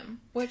bang him,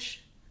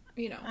 which,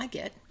 you know. I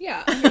get.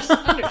 Yeah,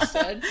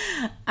 understood.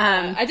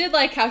 I did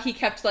like how he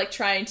kept like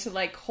trying to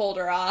like hold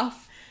her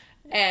off.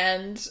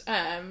 And,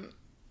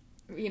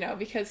 you know,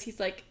 because he's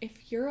like,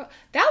 if you're...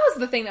 That was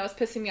the thing that was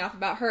pissing me off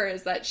about her,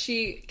 is that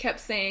she kept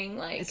saying,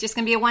 like... It's just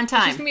going to be a one time.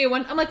 It's just going to be a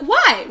one... I'm like,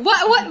 why?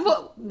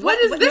 What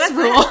is this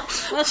rule?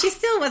 Well, she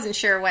still wasn't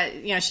sure what...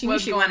 You know, she knew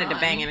she wanted to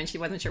bang him, and she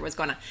wasn't sure what's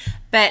going on.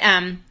 But,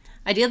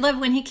 I did love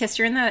when he kissed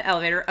her in the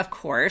elevator, of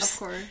course. Of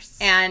course.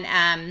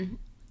 And,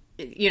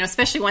 you know,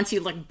 especially once you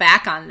look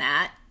back on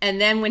that. And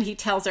then when he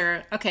tells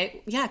her,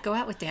 okay, yeah, go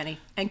out with Danny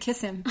and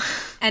kiss him.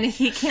 And if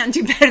he can't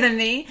do better than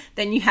me,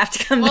 then you have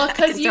to come back. Well,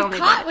 because you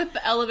caught with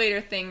the elevator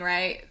thing,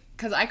 right?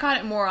 Because I caught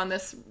it more on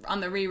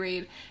the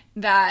reread,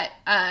 that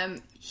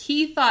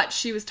he thought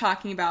she was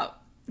talking about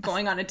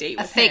going on a date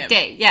with him. A fake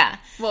date, yeah.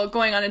 Well,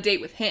 going on a date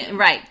with him.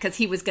 Right, because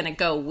he was going to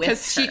go with her.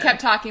 Because she kept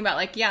talking about,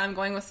 like, yeah, I'm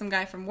going with some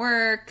guy from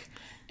work,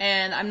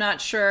 and I'm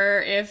not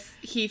sure if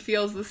he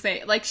feels the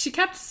same. Like, she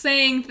kept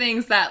saying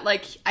things that,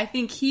 like, I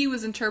think he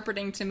was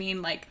interpreting to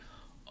mean, like,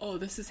 oh,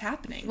 this is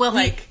happening. Well,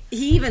 like,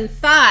 he even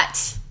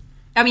thought...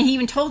 I mean, he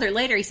even told her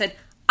later, he said,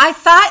 I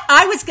thought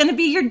I was going to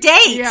be your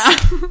date. Yeah.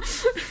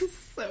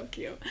 So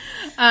cute.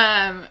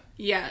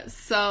 Yeah,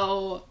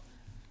 so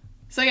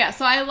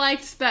I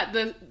liked that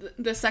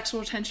the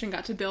sexual tension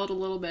got to build a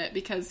little bit,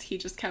 because he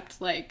just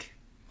kept, like,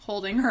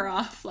 holding her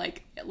off,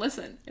 like,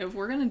 listen, if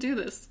we're gonna do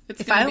this,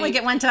 if I only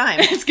get one time,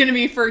 it's gonna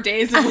be for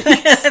days and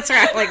weeks. That's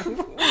right. Like,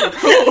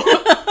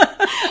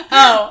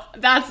 oh,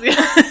 that's the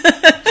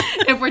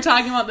if we're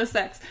talking about the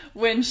sex,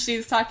 when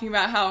she's talking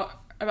about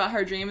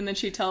her dream, and then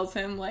she tells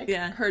him, like,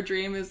 her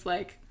dream is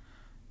like,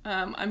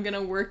 I'm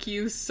gonna work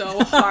you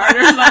so hard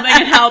or something,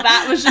 and how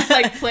that was just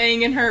like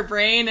playing in her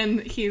brain,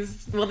 and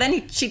he's... Well,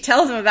 then she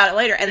tells him about it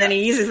later, and then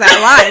he uses that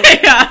line.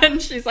 Yeah,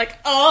 and she's like,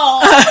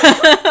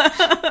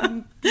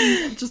 oh!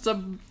 Just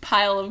a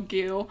pile of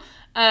goo.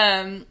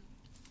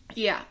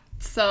 Yeah,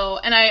 so,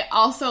 and I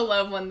also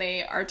love when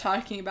they are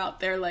talking about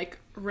their, like,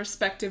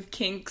 respective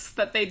kinks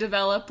that they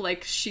develop.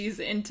 Like, she's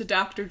into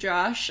Dr.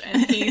 Josh,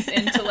 and he's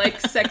into, like,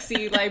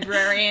 sexy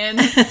librarian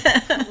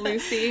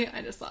Lucy.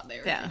 I just thought they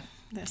were... Yeah.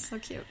 They're so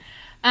cute.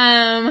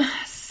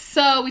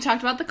 So we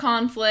talked about the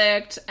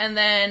conflict, and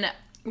then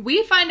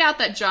we find out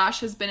that Josh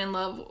has been in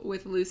love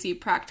with Lucy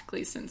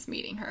practically since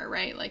meeting her,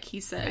 right? Like,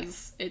 he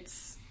says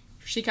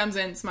she comes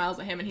in, smiles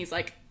at him, and he's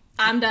like,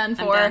 I'm done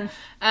for.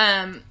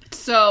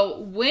 So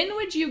when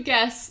would you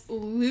guess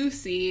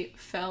Lucy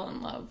fell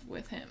in love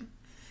with him?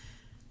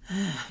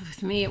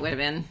 With me, it would have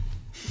been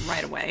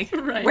right away.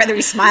 Right. Whether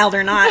he smiled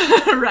or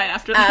not. Right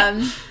after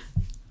that.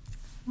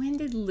 When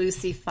did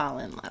Lucy fall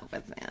in love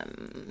with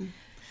him?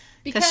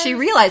 Because she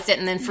realized it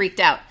and then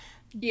freaked out.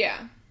 Yeah.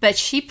 But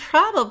she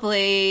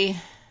probably...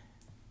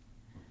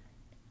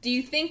 do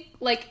you think,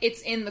 like,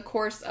 it's in the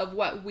course of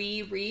what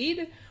we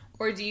read,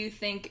 or do you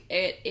think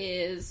it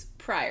is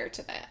prior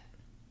to that?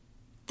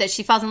 That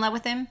she falls in love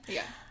with him?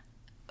 Yeah.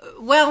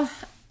 Well,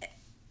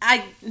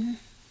 I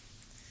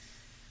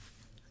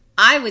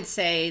would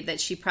say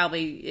that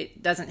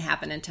it doesn't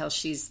happen until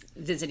she's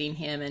visiting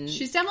him, and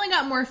she's definitely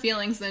got more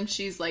feelings than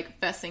she's, like,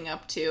 fessing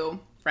up to.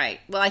 Right.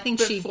 Well, I think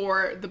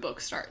before the book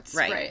starts.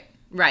 Right.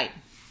 Right.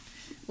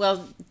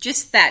 Well,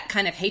 just that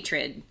kind of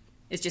hatred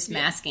is just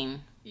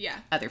masking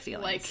other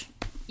feelings. Like,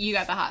 you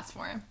got the hots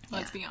for him.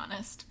 Let's be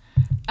honest.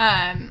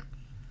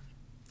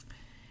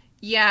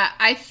 Yeah,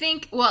 I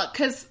think, well,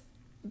 because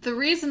the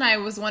reason I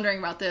was wondering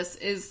about this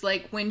is,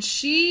 like, when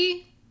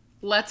she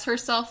lets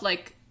herself,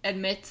 like,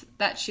 admit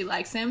that she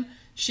likes him,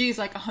 she's,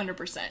 like,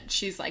 100%.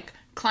 She's, like,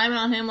 climbing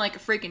on him like a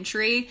freaking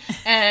tree,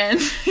 and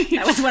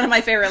that was one of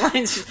my favorite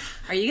lines.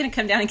 Are you going to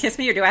come down and kiss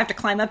me, or do I have to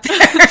climb up there?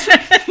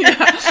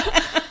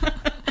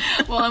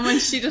 Well, and when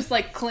she just,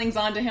 like, clings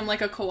onto him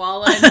like a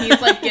koala, and he's,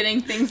 like,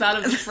 getting things out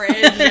of the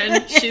fridge,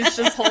 and she's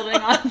just holding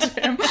on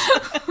to him.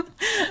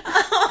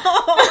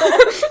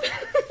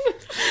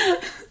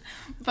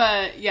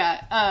 But,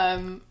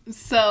 yeah,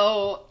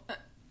 so,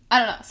 I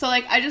don't know. So,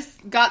 like, I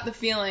just got the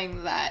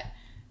feeling that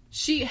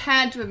she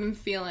had to have been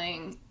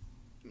feeling,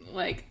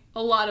 like,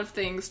 a lot of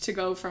things to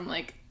go from,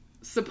 like,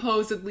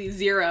 supposedly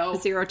zero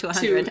to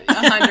 100.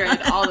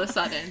 100 all of a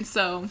sudden.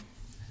 So,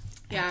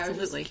 yeah, Absolutely.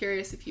 I was just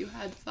curious if you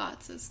had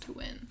thoughts as to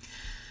when.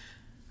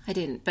 I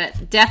didn't,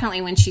 but definitely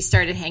when she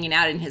started hanging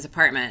out in his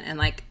apartment, and,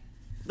 like,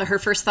 her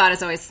first thought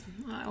is always,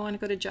 I want to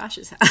go to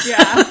Josh's house.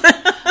 Yeah.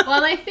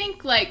 Well, and I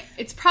think, like,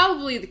 it's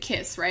probably the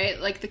kiss, right?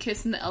 Like, the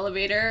kiss in the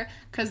elevator,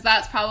 because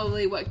that's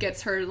probably what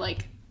gets her,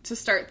 like, to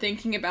start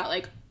thinking about,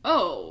 like,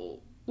 oh,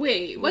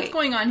 wait, what's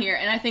going on here?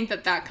 And I think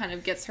that kind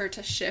of gets her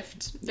to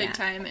shift big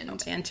time.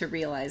 And to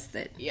realize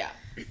that, yeah.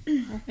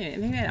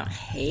 Maybe I don't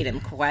hate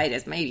him quite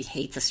as, maybe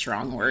hate's a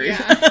strong word.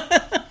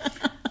 Yeah.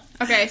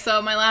 Okay,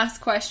 so my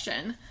last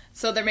question.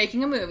 So they're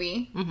making a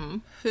movie. Mm-hmm.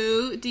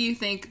 Who do you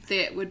think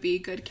that would be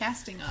good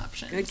casting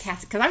options? Good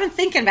casting. Because I've been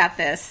thinking about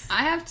this.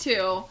 I have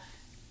too.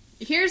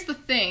 Here's the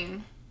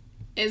thing,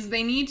 is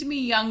they need to be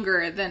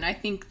younger than I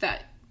think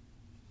that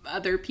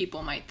other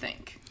people might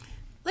think.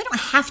 They don't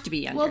have to be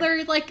younger. Well,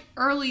 they're like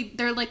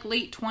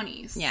late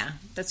 20s. Yeah,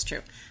 that's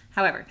true.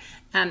 However,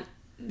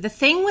 the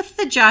thing with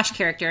the Josh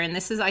character, and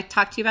this is, I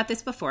talked to you about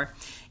this before,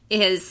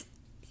 is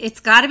it's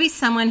got to be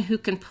someone who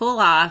can pull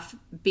off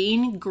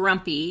being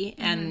grumpy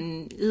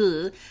and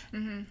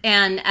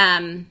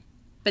and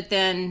but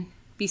then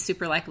be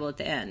super likable at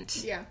the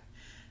end. Yeah.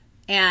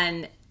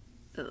 And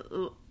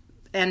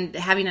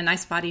having a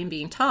nice body and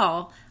being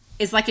tall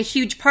is like a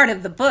huge part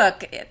of the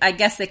book. I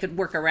guess they could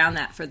work around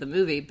that for the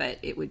movie, but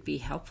it would be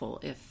helpful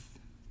if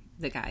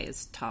the guy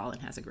is tall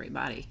and has a great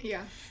body.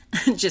 Yeah.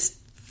 just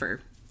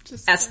for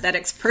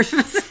aesthetics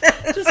purposes.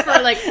 Just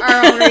for, like,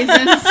 our own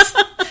reasons.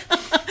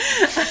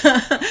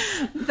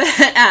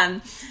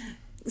 But,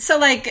 so,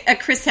 like, a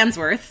Chris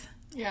Hemsworth.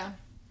 Yeah.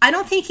 I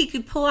don't think he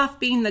could pull off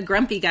being the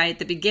grumpy guy at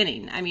the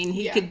beginning. I mean,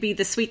 he could be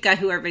the sweet guy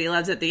who everybody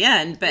loves at the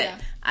end, but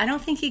I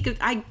don't think he could.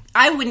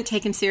 I wouldn't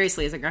take him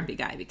seriously as a grumpy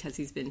guy because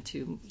he's been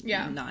too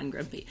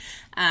non-grumpy.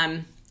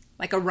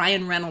 Like a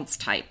Ryan Reynolds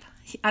type.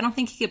 I don't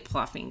think he could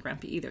pull off being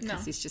grumpy either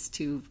because he's just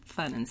too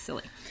fun and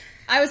silly.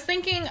 I was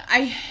thinking,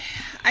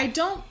 I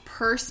don't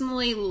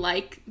personally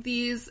like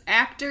these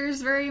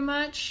actors very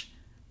much,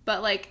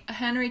 but, like, a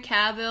Henry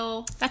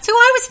Cavill. That's who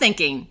I was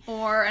thinking.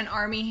 Or an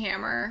Armie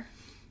Hammer.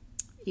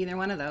 Either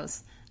one of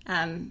those.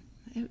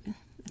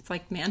 It's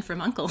like Man from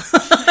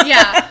U.N.C.L.E.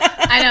 Yeah,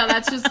 I know.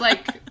 That's just,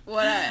 like,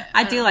 what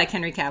I do like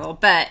Henry Cavill,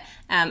 but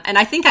and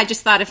I think I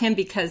just thought of him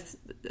because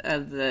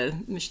of the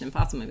Mission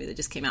Impossible movie that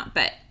just came out.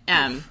 But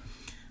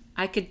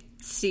I could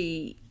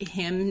see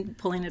him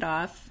pulling it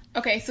off.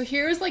 Okay, so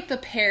here's, like, the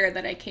pair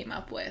that I came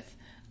up with.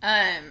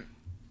 I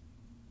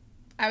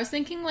was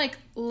thinking, like,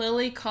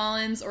 Lily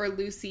Collins or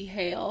Lucy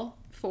Hale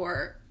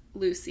for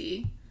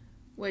Lucy.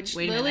 Which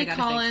Lily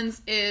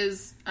Collins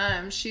is,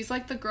 she's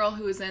like the girl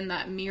who was in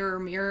that Mirror,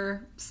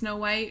 Mirror Snow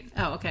White.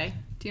 Oh, okay.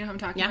 Do you know who I'm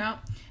talking about?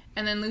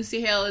 And then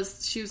Lucy Hale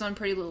she was on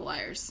Pretty Little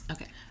Liars.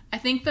 Okay. I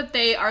think that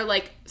they are,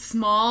 like,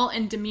 small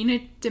and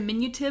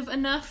diminutive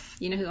enough.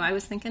 You know who I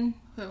was thinking?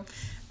 Who?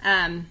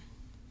 I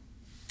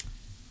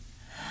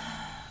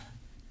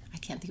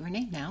can't think of her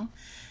name now.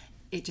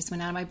 It just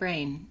went out of my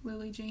brain.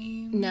 Lily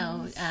James?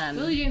 No.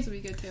 Lily James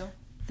would be good, too.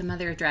 The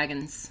Mother of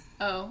Dragons.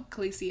 Oh,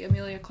 Khaleesi,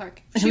 Emilia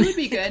Clarke. She would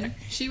be good.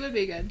 She would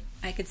be good.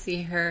 I could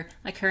see her,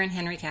 like her and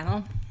Henry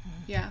Cavill.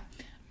 Yeah.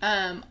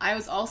 I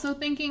was also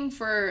thinking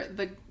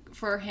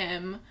for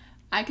him,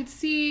 I could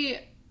see,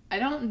 I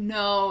don't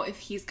know if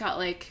he's got,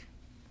 like,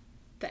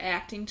 the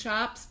acting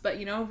chops, but,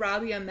 you know,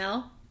 Robbie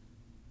Amell?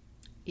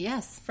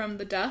 Yes. From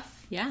The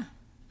Duff? Yeah.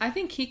 I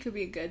think he could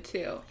be good,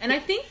 too. And I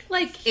think,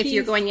 like, if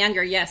you're going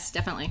younger, yes,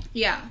 definitely.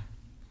 Yeah.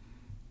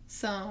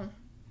 So, I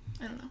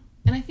don't know.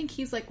 And I think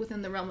he's, like,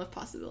 within the realm of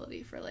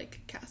possibility for, like,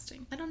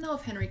 casting. I don't know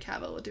if Henry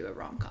Cavill would do a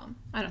rom-com.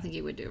 I don't think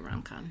he would do a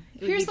rom-com.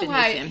 Here's the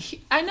why.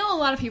 I know a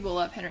lot of people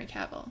love Henry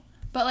Cavill.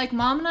 But, like,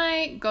 Mom and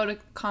I go to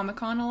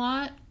Comic-Con a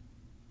lot.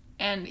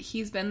 and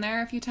he's been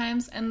there a few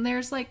times, and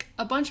there's, like,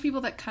 a bunch of people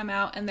that come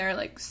out, and they're,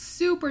 like,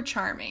 super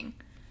charming.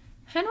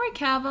 Henry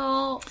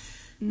Cavill,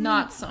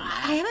 not so much.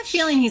 I have a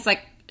feeling he's,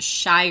 like,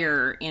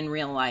 shyer in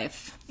real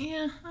life.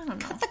 Yeah, I don't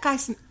know. Cut the guy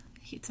some...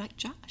 He's like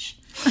Josh.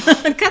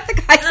 Cut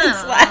the guy some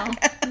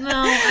slack. No,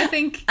 I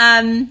think...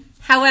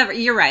 However,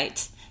 you're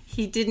right.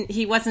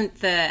 He wasn't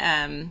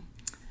the...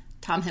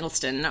 Tom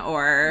Hiddleston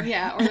or...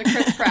 Yeah, or the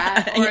Chris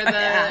Pratt or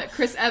the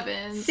Chris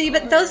Evans. See,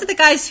 but those are the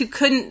guys who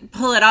couldn't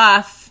pull it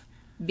off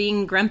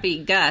being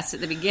grumpy Gus at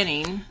the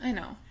beginning. I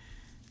know.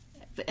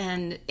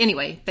 And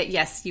anyway, but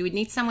yes, you would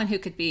need someone who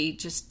could be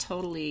just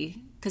totally...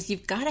 Because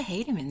you've got to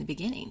hate him in the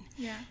beginning.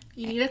 Yeah.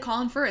 You need a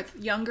Colin Firth.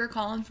 Younger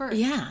Colin Firth.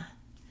 Yeah.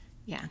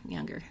 Yeah,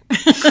 younger. And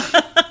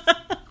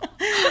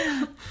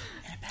a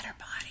better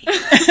body.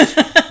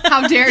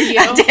 How dare you?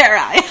 How dare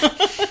I?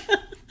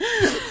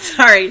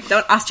 Sorry,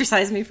 don't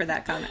ostracize me for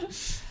that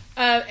comment.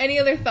 Any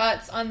other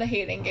thoughts on the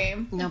hating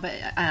game? No, but...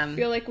 I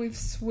feel like we've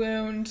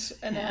swooned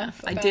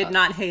enough. I did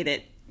not hate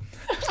it.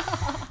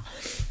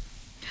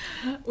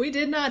 We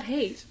did not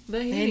hate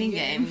the hating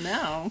game.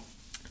 No.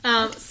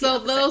 So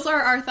those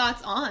are our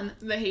thoughts on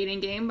The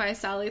Hating Game by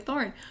Sally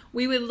Thorne.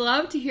 We would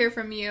love to hear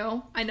from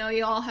you. I know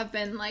you all have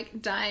been,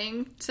 like,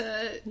 dying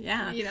to,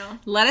 you know.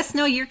 Let us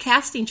know your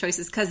casting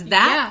choices, because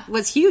that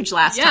was huge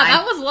last time. Yeah,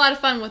 that was a lot of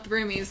fun with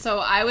Roomies, so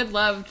I would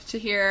love to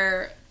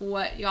hear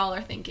what y'all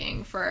are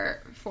thinking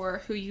for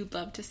who you'd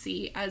love to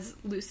see as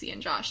Lucy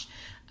and Josh.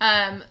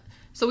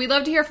 So we'd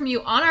love to hear from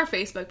you on our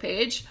Facebook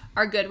page,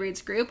 our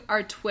Goodreads group,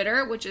 our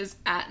Twitter, which is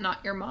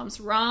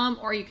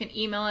 @NotYourMomsRom, or you can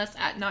email us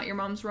at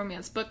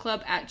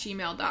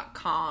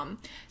notyourmomsromancebookclub@gmail.com.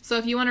 So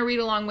if you want to read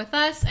along with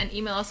us and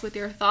email us with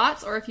your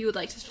thoughts, or if you would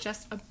like to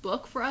suggest a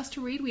book for us to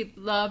read, we'd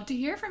love to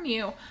hear from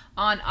you.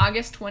 On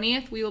August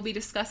 20th, we will be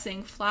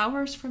discussing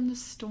Flowers from the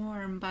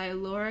Storm by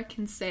Laura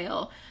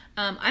Kinsale.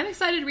 I'm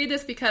excited to read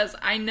this because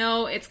I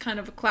know it's kind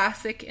of a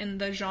classic in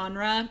the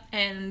genre,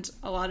 and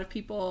a lot of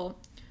people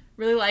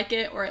really like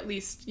it, or at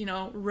least, you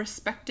know,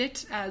 respect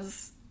it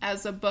as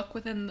a book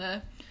within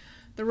the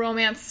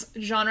romance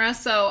genre.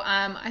 So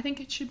I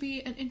think it should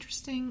be an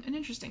interesting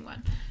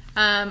one.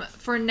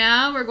 For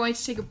now, we're going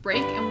to take a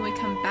break, and when we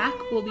come back,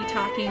 we'll be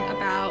talking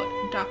about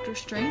Dr.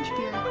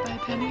 Strangebeard by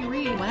Penny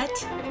Reed.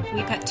 What?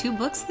 We got 2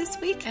 books this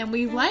week? And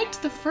we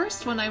liked the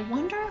first one. I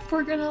wonder if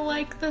we're gonna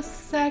like the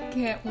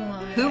second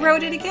one. Who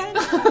wrote it again?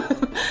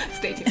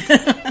 Stay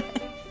tuned.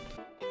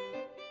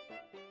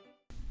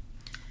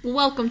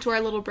 Welcome to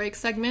our little break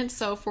segment.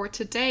 So for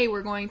today,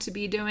 we're going to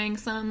be doing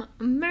some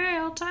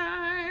mail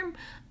time.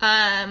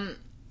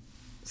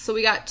 So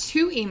we got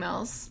 2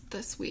 emails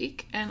this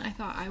week, and I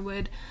thought I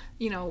would,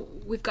 you know,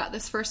 we've got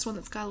this first one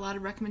that's got a lot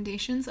of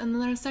recommendations, and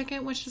then there's a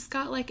second which has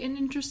got, like, an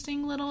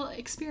interesting little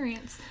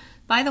experience.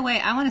 By the way,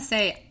 I want to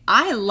say,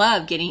 I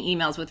love getting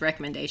emails with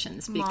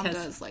recommendations because Mom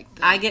does like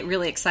that. I get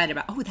really excited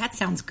about, oh, that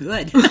sounds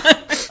good.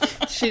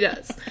 She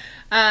does.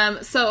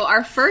 So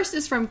our first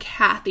is from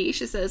Kathy.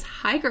 She says,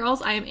 "Hi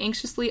girls, I am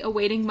anxiously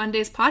awaiting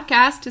Monday's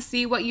podcast to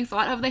see what you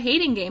thought of The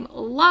Hating Game.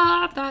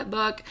 Love that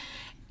book.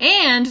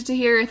 And to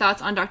hear your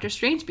thoughts on Dr.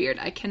 Strangebeard.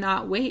 I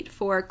cannot wait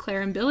for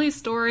Claire and Billy's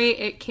story.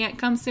 It can't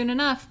come soon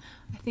enough."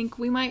 I think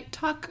we might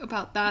talk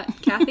about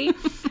that, Kathy.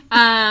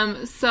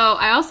 So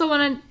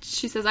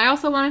she says, I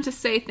also wanted to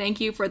say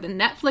thank you for the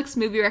Netflix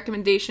movie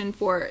recommendation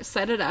for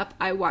Set It Up.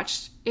 I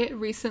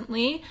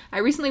recently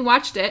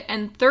watched it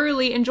and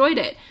thoroughly enjoyed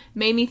it.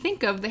 Made me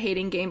think of The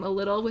Hating Game a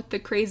little, with the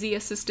crazy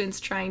assistants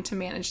trying to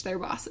manage their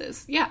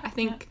bosses. Yeah, I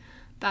think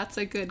that's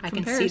a good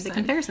comparison. I can see the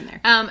comparison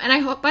there. And I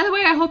hope, by the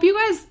way, I hope you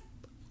guys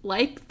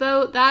like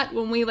that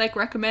when we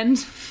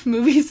recommend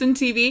movies and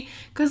TV,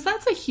 because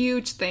that's a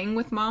huge thing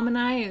with Mom and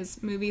I,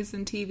 is movies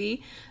and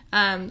TV.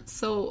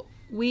 So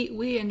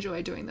we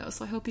enjoy doing those,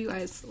 so I hope you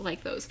guys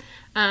like those.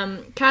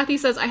 Kathy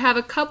says, I have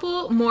a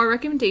couple more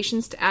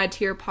recommendations to add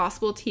to your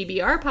possible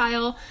TBR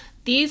pile.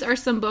 These are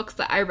some books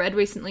that I read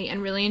recently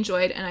and really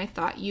enjoyed, and I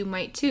thought you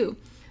might too.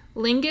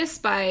 Lingus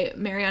by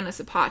Mariana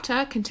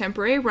Zapata,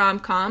 contemporary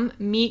rom-com.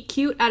 Meet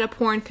cute at a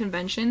porn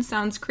convention.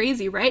 Sounds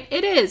crazy, right?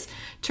 It is.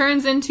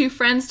 Turns into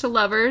friends to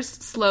lovers.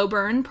 Slow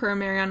burn, per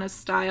Mariana's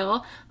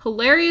style.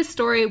 Hilarious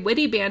story,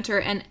 witty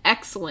banter, and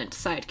excellent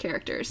side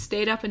characters.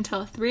 Stayed up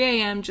until 3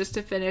 a.m. just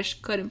to finish.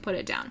 Couldn't put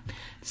it down.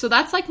 So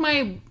that's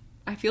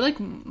I feel like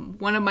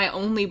one of my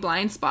only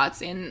blind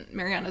spots in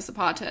Mariana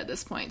Zapata at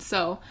this point.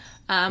 So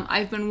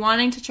I've been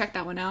wanting to check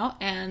that one out,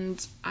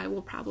 and I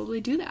will probably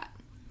do that.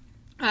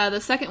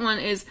 The second one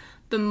is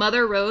The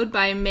Mother Road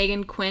by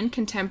Megan Quinn,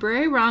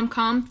 contemporary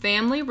rom-com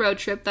family road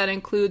trip that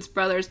includes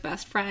brother's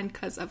best friend,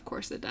 because of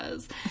course it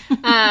does,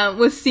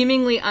 with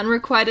seemingly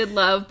unrequited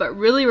love, but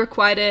really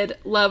requited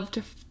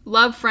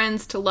love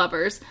friends to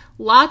lovers.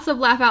 Lots of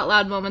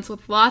laugh-out-loud moments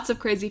with lots of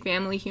crazy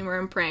family humor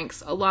and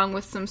pranks, along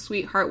with some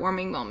sweet,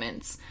 heartwarming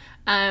moments.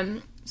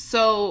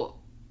 So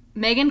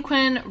Megan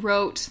Quinn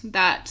wrote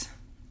that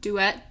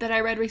duet that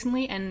I read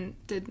recently and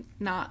did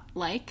not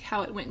like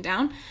how it went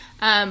down.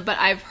 But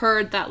I've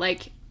heard that,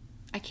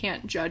 I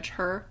can't judge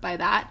her by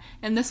that.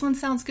 And this one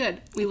sounds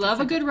good. We love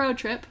a good road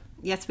trip.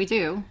 Yes, we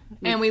do.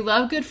 And we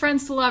love Good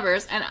Friends to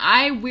Lovers. And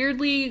I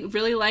weirdly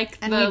really like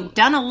and we've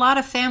done a lot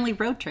of family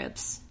road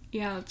trips.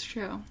 Yeah, that's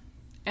true.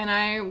 And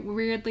I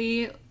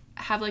weirdly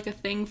have like a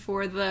thing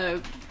for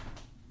the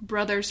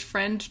brother's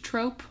friend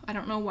trope. I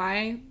don't know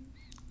why.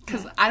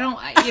 Because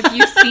if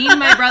you've seen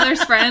my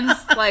brother's friends,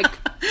 like,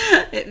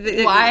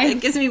 why?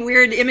 It gives me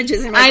weird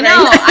images in my brain.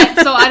 I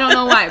know, so I don't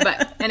know why,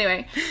 but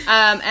anyway.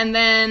 And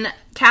then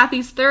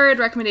Kathy's third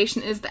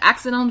recommendation is The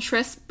Accidental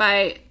Tryst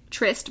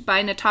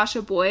by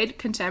Natasha Boyd,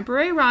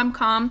 contemporary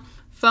rom-com.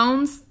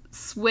 Phone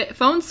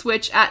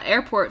switch at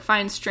airport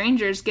finds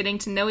strangers getting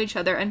to know each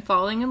other and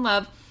falling in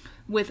love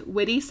with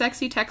witty,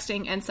 sexy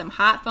texting and some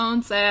hot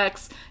phone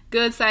sex.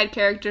 Good side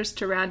characters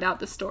to round out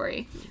the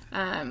story.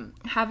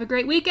 Have a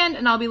great weekend,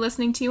 and I'll be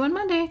listening to you on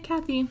Monday,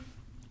 Kathy.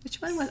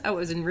 Which one was? Oh, it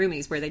was in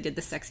Roomies where they did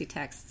the sexy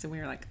texts, and we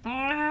were like,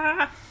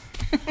 ah.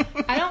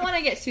 I don't want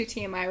to get too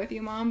TMI with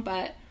you, Mom,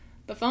 but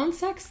the phone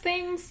sex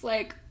things,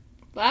 like,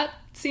 that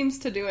seems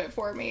to do it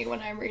for me when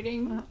I'm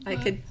reading. Well,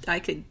 I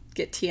could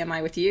get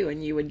TMI with you,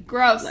 and you would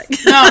gross. Like,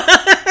 no.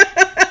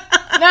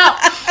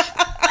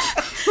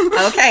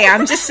 Okay,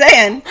 I'm just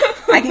saying.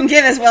 I can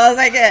give as well as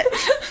I get.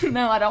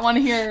 No, I don't want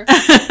to hear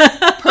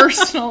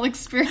personal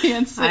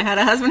experiences. I had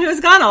a husband who was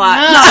gone a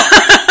lot. No.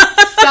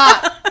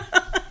 Stop.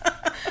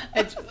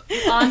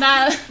 On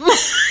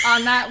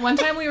that one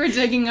time we were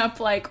digging up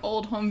like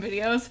old home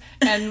videos,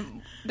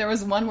 and there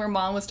was one where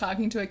Mom was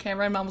talking to a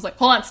camera, and Mom was like,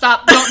 "Hold on,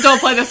 stop! Don't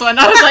play this one."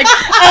 I was like,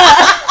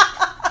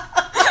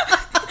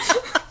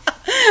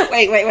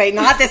 Wait,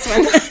 not this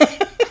one.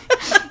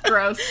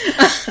 Gross.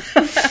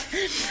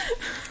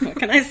 What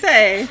can I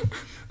say?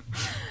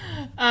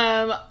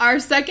 Our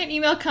second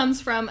email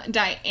comes from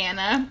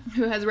Diana,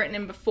 who has written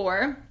in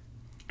before.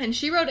 And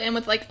she wrote in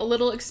with like a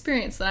little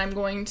experience that I'm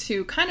going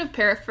to kind of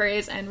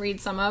paraphrase and read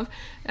some of.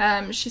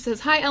 She says,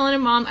 "Hi, Ellen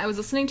and Mom. I was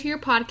listening to your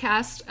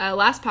podcast,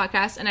 last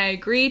podcast, and I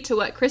agreed to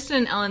what Kristen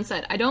and Ellen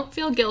said. I don't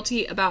feel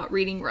guilty about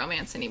reading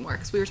romance anymore,"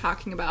 because we were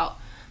talking about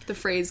the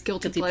phrase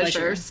guilty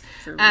pleasures.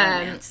 For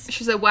romance.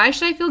 She said, "Why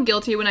should I feel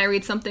guilty when I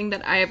read something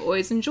that I have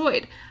always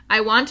enjoyed?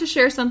 I want to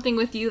share something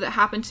with you that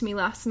happened to me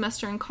last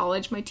semester in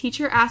college. My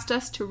teacher asked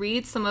us to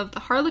read some of the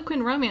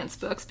Harlequin romance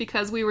books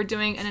because we were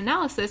doing an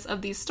analysis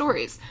of these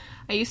stories.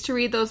 I used to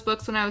read those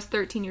books when I was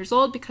 13 years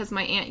old because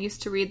my aunt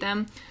used to read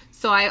them,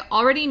 so I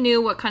already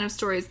knew what kind of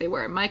stories they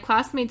were. My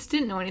classmates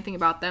didn't know anything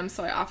about them,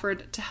 so I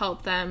offered to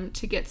help them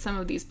to get some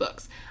of these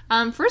books."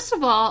 First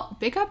of all,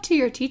 big up to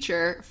your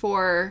teacher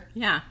for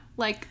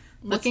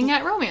looking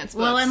at romance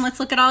books. Well, and let's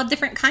look at all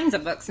different kinds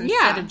of books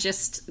instead of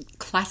just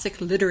classic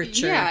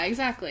literature. Yeah,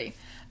 exactly.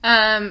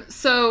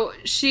 So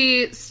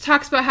she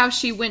talks about how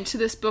she went to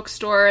this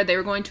bookstore. They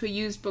were going to a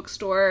used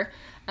bookstore.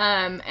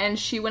 And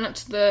she went up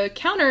to the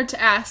counter to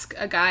ask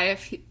the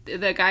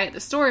guy at the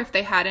store if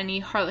they had any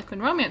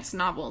Harlequin romance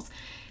novels.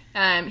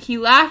 He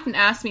laughed and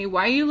asked me,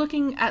 "Why are you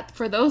looking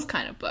for those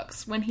kind of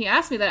books?" When he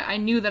asked me that, I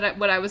knew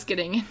what I was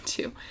getting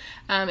into.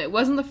 It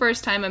wasn't the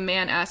first time a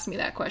man asked me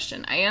that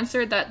question. I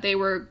answered that they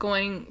were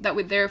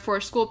there for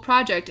a school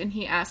project, and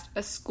he asked,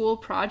 "A school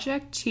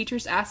project?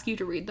 Teachers ask you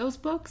to read those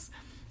books?"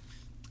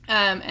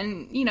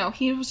 And,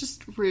 he was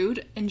just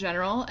rude in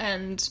general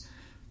and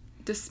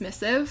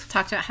dismissive.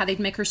 Talked about how they'd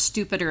make her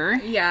stupider.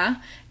 Yeah.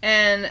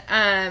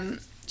 And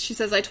she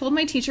says, "I told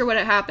my teacher what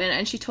had happened,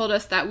 and she told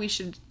us that we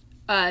should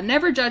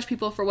never judge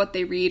people for what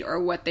they read or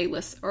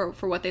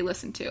for what they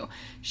listen to.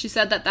 She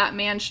said that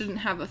man shouldn't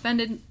have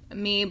offended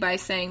me by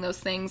saying those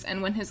things,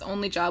 and when his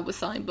only job was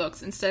selling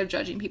books instead of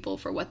judging people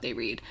for what they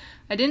read.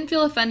 I didn't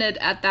feel offended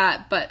at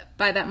that, but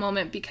by that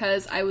moment,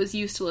 because I was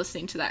used to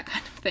listening to that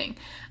kind of thing."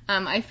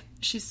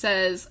 She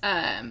says,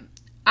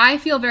 "I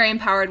feel very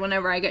empowered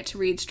whenever I get to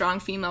read strong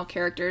female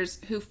characters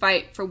who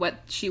fight for what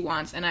she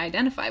wants, and I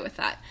identify with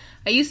that.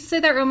 I used to say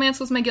that romance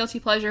was my guilty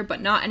pleasure,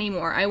 but not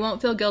anymore. I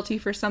won't feel guilty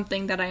for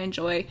something that I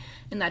enjoy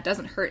and that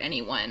doesn't hurt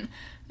anyone.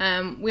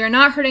 We are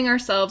not hurting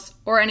ourselves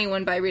or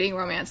anyone by reading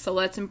romance, so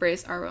let's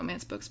embrace our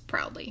romance books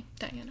proudly,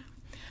 Diana."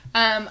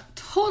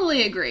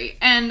 Totally agree.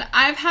 And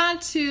I've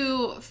had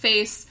to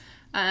face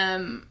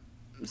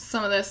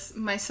some of this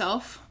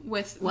myself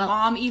with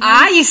Mom even.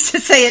 I used to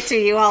say it to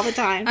you all the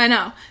time. I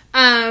know.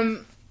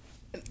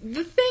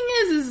 The thing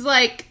is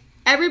like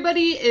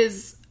everybody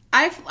is.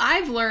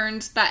 I've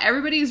learned that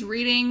everybody's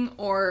reading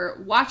or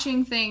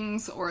watching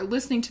things or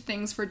listening to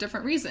things for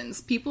different reasons.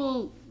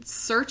 People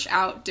search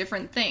out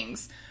different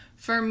things.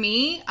 For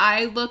me,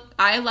 I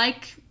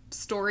like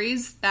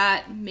stories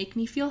that make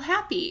me feel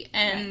happy,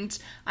 and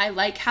I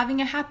like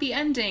having a happy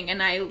ending,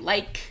 and I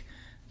like,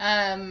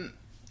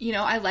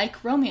 I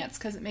like romance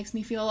because it makes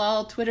me feel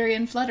all twittery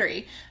and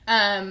fluttery.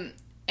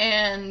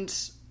 And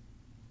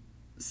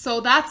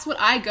so that's what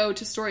I go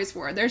to stories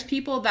for. There's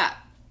people that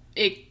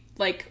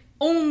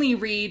only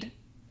read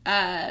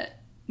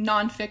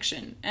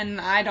nonfiction,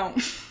 and I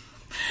don't.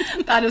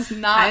 That is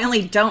not. I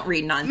only don't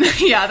read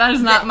nonfiction. Yeah, that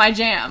is not my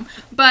jam.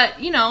 But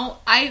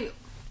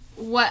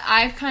what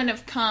I've kind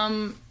of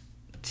come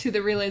to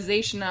the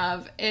realization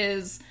of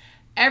is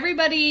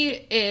everybody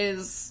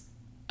is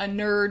a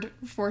nerd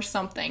for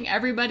something.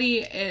 Everybody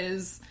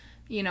is,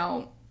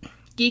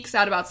 geeks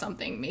out about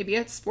something. Maybe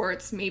it's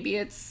sports, maybe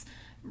it's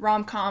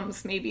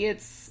rom-coms, maybe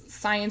it's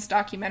science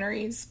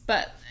documentaries,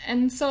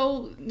 and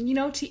so,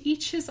 to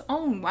each his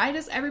own. Why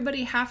does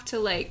everybody have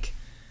to,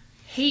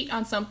 hate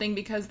on something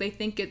because they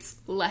think it's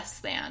less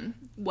than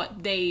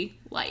what they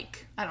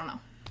like? I don't know.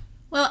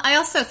 Well, I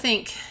also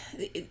think,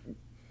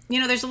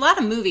 there's a lot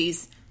of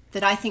movies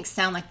that I think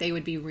sound like they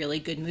would be really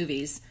good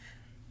movies,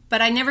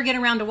 but I never get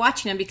around to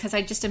watching them because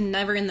I just am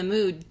never in the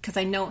mood, because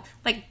I know,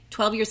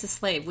 12 Years a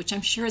Slave, which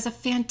I'm sure is a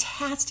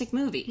fantastic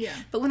movie. Yeah.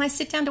 But when I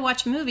sit down to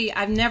watch a movie,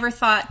 I've never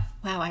thought,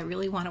 wow, I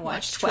really want to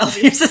watch 12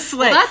 Years a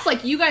Slave. Well,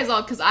 that's you guys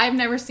all, because I've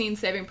never seen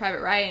Saving Private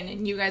Ryan,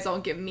 and you guys all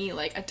give me,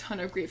 a ton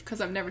of grief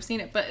because I've never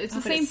seen it. But it's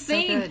the same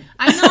thing. So good.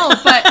 I know,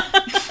 but...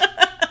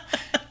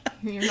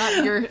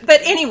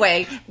 But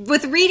anyway,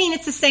 with reading,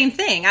 it's the same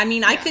thing. I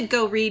mean, I could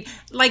go read,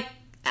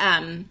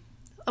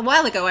 a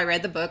while ago, I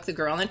read the book, The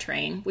Girl on the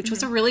Train, which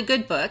was a really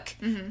good book,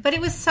 but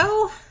it was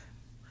so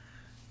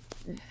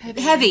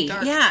heavy,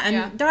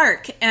 and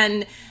dark,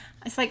 and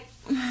it's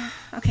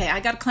okay, I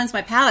got to cleanse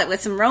my palate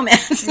with some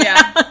romance.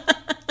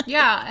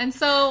 Yeah, and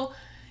so,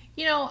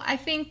 I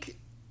think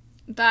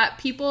that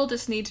people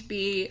just need to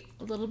be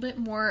a little bit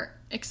more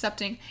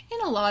accepting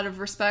in a lot of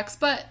respects,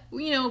 but,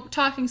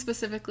 talking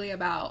specifically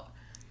about,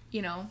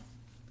 and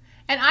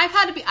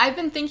I've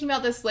been thinking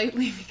about this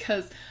lately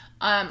because...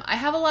 I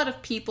have a lot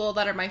of people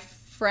that are my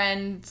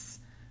friends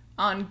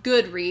on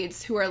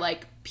Goodreads who are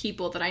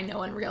people that I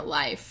know in real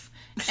life,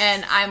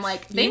 and I'm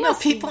they know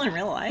people in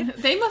real life.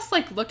 They must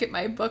look at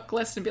my book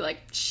list and be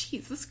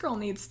 "Geez, this girl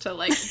needs to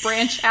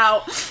branch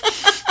out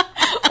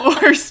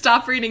or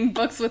stop reading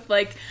books with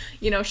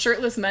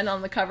shirtless men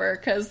on the cover,"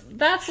 because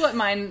that's what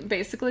mine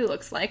basically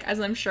looks like,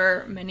 as I'm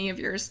sure many of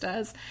yours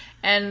does,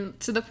 and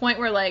to the point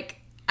where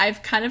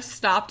I've kind of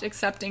stopped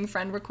accepting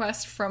friend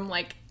requests from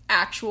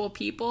actual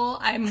people.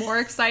 I'm more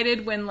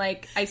excited when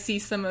I see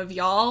some of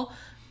y'all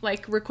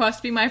request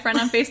to be my friend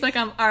on Facebook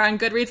or on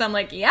Goodreads. I'm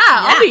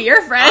I'll be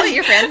your friend. I'll be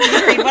your friend.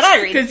 You read what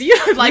I read. Because you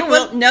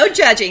will, no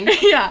judging.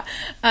 Yeah.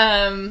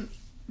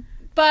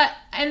 But,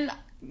 and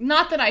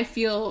not that I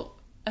feel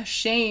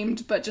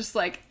ashamed, but just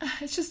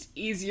it's just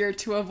easier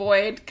to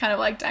avoid, kind of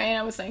like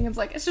Diana was saying,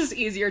 it's just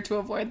easier to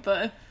avoid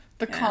the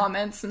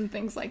comments and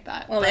things like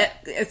that. Well,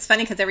 it's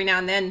funny because every now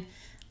and then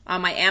on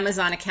my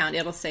Amazon account,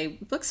 it'll say,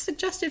 books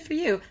suggested for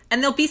you.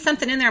 And there'll be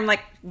something in there. I'm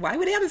why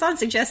would Amazon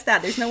suggest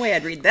that? There's no way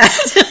I'd read that.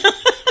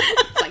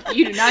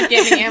 You do not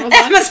get me, Amazon.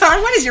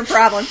 Amazon, what is your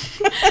problem?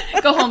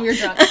 Go home, you're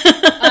drunk.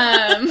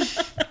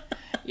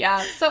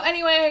 Yeah. So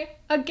anyway,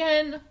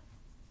 again,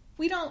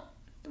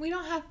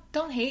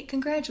 don't hate,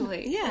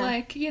 congratulate.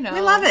 Yeah. We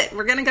love it.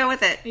 We're going to go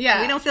with it.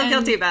 Yeah. We don't feel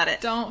guilty about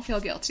it. Don't feel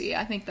guilty.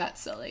 I think that's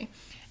silly.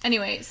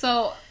 Anyway,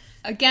 so...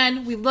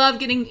 Again, we love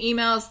getting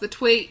emails, the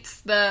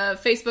tweets, the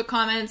Facebook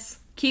comments.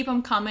 Keep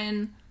them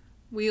coming.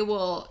 We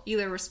will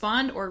either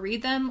respond or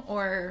read them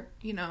or,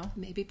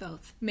 Maybe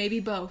both. Maybe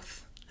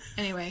both.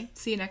 Anyway,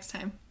 see you next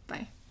time.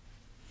 Bye.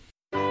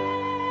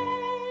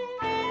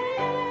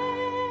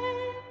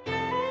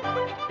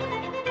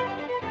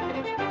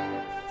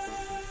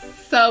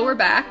 So we're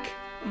back.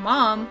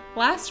 Mom,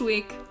 last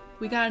week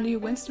we got a new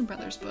Winston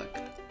Brothers book.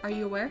 Are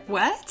you aware?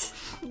 What?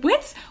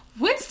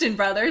 Winston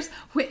Brothers?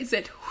 Is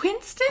it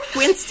Winston?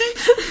 Winston?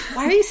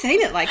 Why are you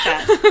saying it like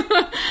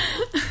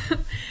that?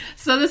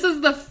 So this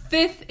is the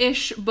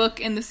 5th-ish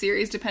book in the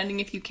series, depending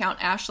if you count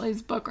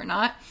Ashley's book or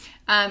not.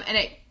 And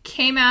it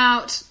came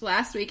out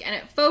last week, and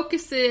it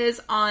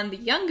focuses on the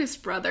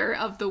youngest brother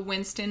of the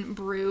Winston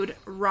brood,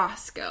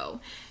 Roscoe,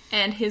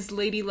 and his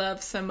lady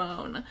love,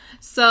 Simone.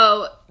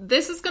 So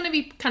this is going to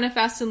be kind of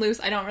fast and loose.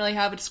 I don't really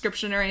have a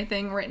description or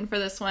anything written for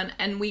this one,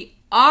 and we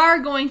are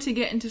going to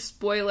get into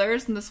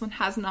spoilers, and this one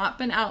has not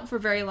been out for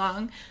very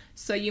long,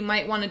 so you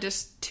might want to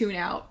just tune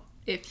out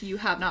if you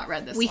have not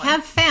read this one. We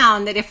have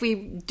found that if we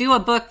do a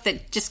book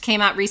that just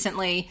came out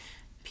recently,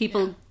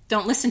 people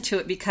don't listen to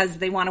it because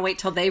they want to wait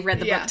till they've read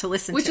the book to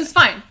listen to it. Which is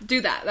fine.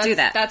 Do that.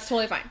 That's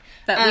totally fine.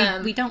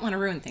 But we don't want to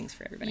ruin things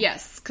for everybody.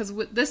 Yes, because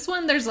with this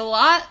one, there's a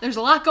lot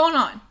going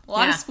on. A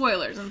lot of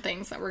spoilers and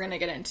things that we're going to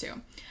get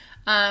into.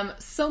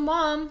 So,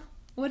 Mom,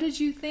 what did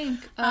you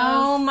think of...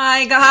 Oh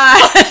my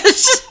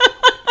gosh!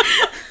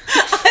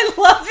 I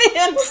love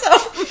him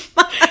so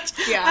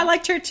much. Yeah. I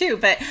liked her too,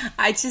 but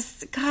I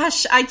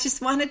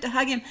just wanted to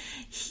hug him.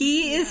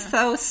 He is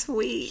so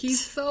sweet.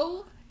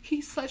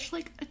 He's such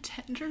a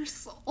tender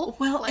soul.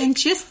 Well, and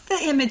just the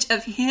image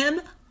of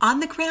him on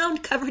the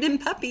ground covered in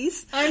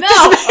puppies. I know.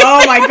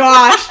 Oh my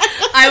gosh.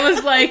 I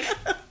was like,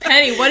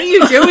 Penny, what are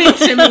you doing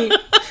to me?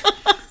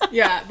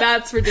 Yeah,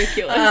 that's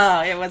ridiculous.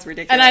 Oh, it was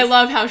ridiculous. And I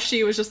love how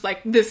she was just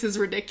like, this is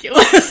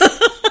ridiculous.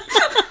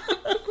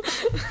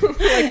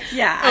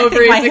 Yeah, I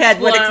think my head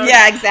would...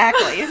 Yeah,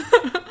 exactly.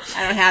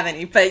 I don't have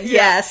any, but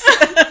yes.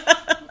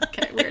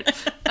 Okay, weird.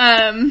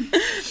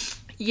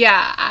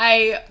 Yeah,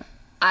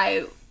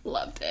 I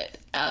loved it,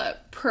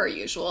 per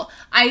usual.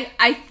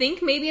 I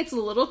think maybe it's a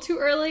little too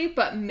early,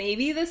 but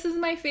maybe this is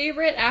my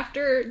favorite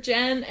after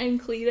Jen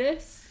and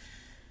Cletus.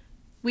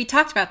 we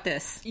talked about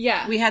this.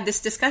 Yeah. We had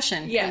this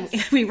discussion. Yes.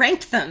 And we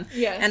ranked them.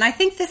 Yes. And I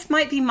think this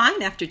might be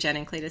mine after Jen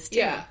and Cletus, too.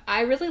 Yeah,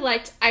 I really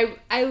liked,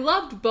 I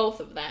loved both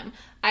of them.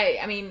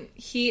 I mean,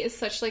 he is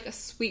such like a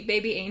sweet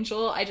baby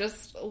angel. I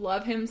just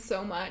love him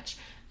so much.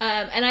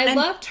 And I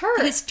loved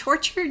her. His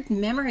tortured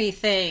memory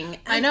thing.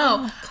 I know.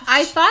 Oh,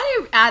 I thought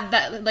I add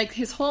that, like,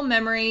 his whole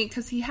memory,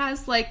 because he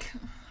has, like,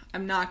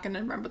 I'm not going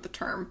to remember the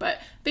term, but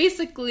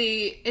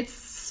basically it's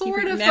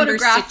sort of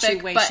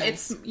photographic, but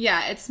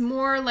it's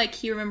more like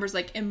he remembers,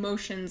 like,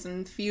 emotions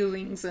and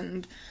feelings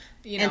and,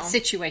 you know. And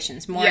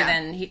situations more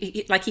than,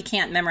 he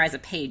can't memorize a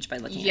page by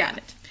looking at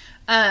it.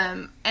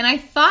 And I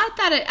thought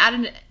that it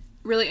added a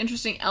really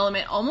interesting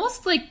element,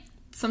 almost like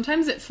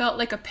sometimes it felt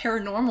like a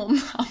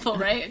paranormal novel,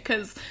 right?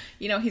 Because,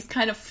 you know, he's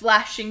kind of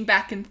flashing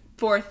back and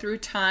forth through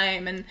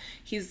time, and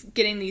he's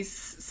getting these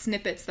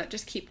snippets that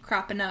just keep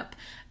cropping up.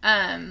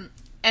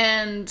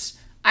 And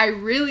I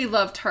really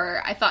loved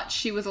her. I thought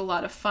she was a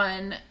lot of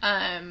fun,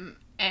 and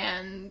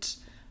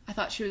I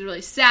thought she was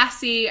really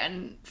sassy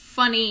and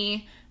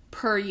funny,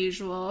 per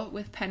usual,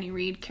 with Penny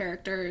Reed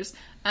characters.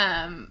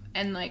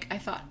 And, like, I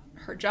thought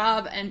her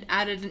job and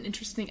added an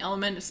interesting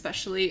element,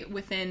 especially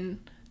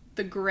within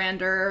the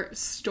grander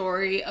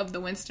story of the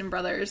Winston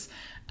brothers.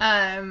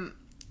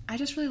 I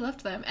just really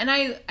loved them. And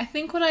I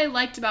think what I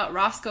liked about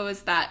Roscoe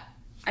is that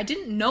I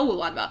didn't know a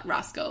lot about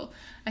Roscoe.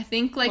 I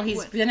think, like... Well,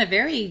 he's been a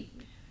very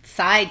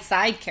side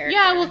character.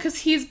 Yeah, well, because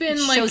he's been,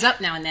 he like... shows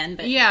up now and then,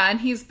 but... Yeah, and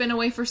he's been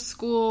away for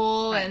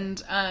school,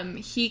 right. And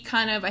he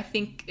kind of, I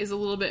think, is a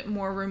little bit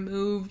more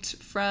removed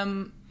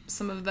from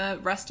some of the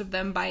rest of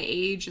them by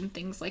age and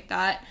things like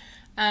that.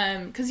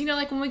 Because, you know,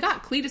 like, when we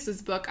got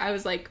Cletus's book, I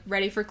was, like,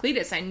 ready for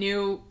Cletus. I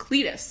knew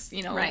Cletus,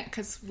 you know, right?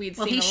 Because we'd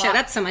well, seen he a showed lot.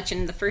 up so much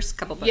in the first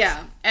couple books.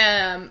 Yeah,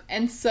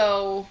 and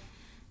so,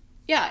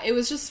 yeah, it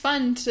was just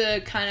fun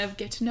to kind of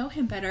get to know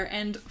him better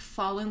and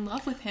fall in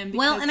love with him.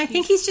 Well, and I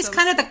think he's just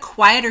kind of the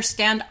quieter,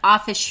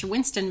 standoffish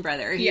Winston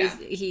brother.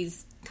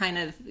 He's kind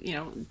of, you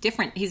know,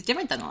 different. He's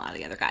different than a lot of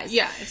the other guys.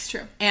 Yeah, it's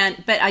true.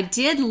 But I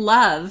did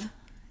love,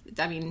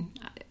 I mean,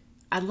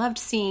 I loved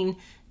seeing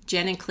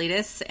Jen and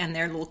Cletus and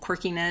their little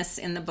quirkiness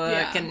in the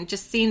book, and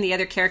just seeing the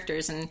other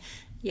characters, and,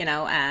 you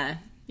know,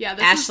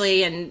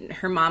 Ashley and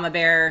her mama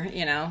bear,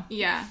 you know, take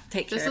care of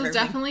everything. This was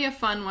definitely a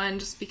fun one,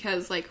 just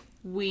because, like,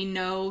 we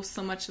know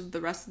so much of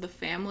the rest of the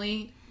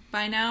family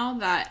by now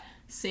that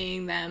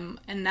seeing them,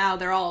 and now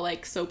they're all,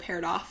 like, so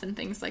paired off and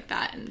things like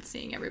that, and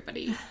seeing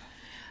everybody,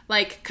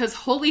 like, because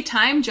holy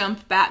time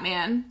jump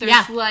Batman,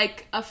 there's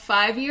like a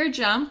 5-year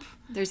jump.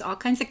 There's all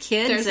kinds of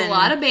kids. There's a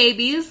lot of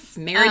babies.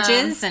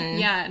 Marriages.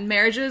 and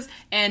marriages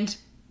and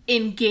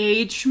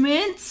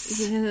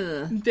engagements.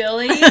 Ew.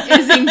 Billy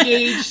is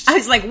engaged. I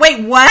was like,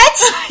 wait,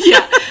 what?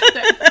 Yeah.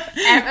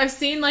 I've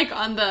seen, like,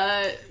 on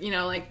the, you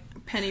know, like,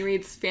 Penny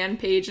Reed's fan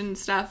page and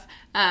stuff,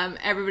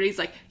 everybody's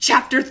like,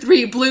 Chapter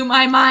 3 blew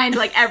my mind.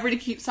 Like, everybody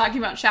keeps talking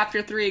about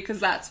Chapter 3 because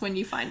that's when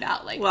you find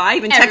out, like... Well, I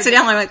even texted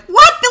Ellen, I'm like,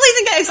 what? Billy's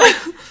engaged?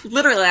 Like,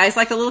 literally, I was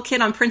like a little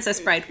kid on Princess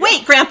Bride.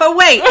 Wait, Grandpa,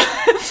 wait!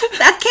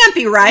 That can't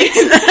be right.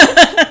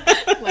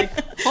 Like,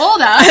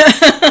 hold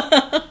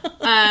up.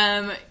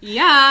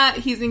 Yeah,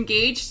 he's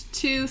engaged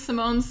to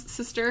Simone's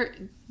sister,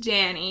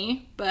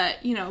 Danny,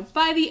 but, you know,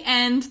 by the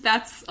end,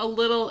 that's a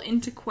little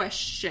into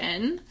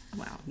question.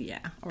 Well, yeah,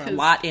 or a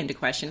lot into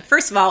question.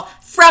 First of all,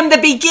 from the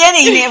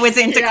beginning, it was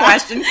into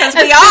question, because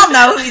we all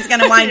know who he's going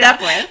to wind up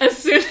with. As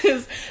soon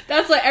as,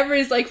 that's like,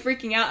 everybody's, like,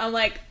 freaking out. I'm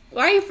like,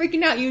 why are you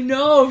freaking out? You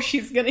know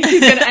he's gonna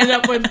end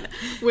up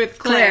with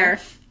Claire.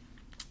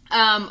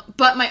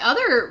 But my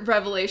other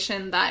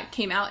revelation that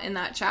came out in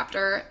that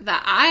chapter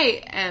that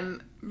I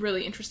am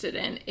really interested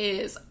in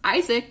is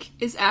Isaac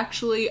is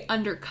actually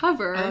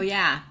undercover. Oh,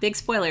 yeah. Big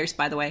spoilers,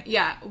 by the way.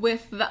 Yeah,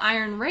 with the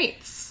Iron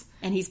Wraiths.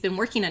 And he's been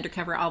working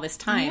undercover all this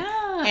time.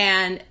 Yeah.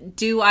 And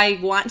do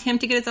I want him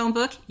to get his own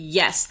book?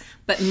 Yes.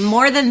 But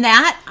more than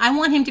that, I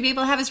want him to be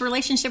able to have his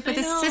relationship with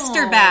his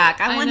sister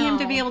back. I want him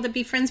to be able to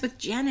be friends with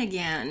Jen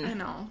again. I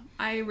know.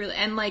 I really...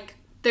 And, like,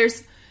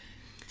 there's...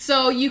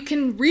 So you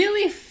can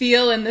really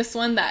feel in this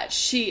one that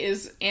she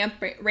is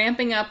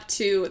ramping up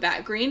to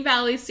that Green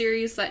Valley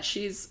series that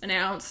she's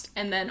announced,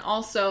 and then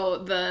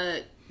also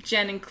the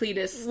Jen and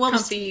Cletus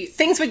comfy...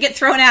 Things would get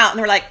thrown out, and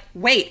they're like,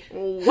 wait,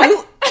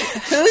 what?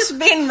 Who's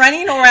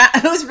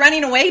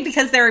running away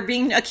because they're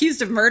being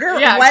accused of murder?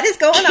 Yeah, what is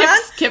going on?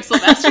 Kip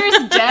Sylvester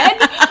is dead?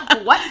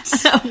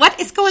 What? What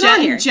is going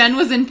on here? Jen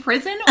was in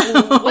prison?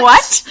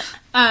 What?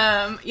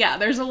 Yeah,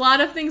 there's a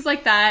lot of things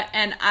like that,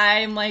 and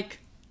I'm like...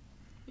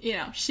 You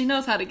know, she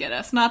knows how to get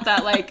us. Not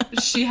that, like,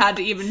 she had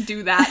to even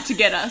do that to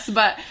get us.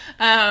 But,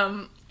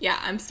 yeah,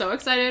 I'm so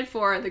excited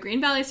for the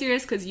Green Valley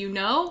series because, you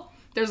know,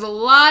 there's a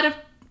lot of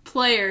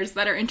players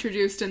that are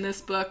introduced in this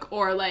book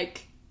or,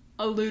 like,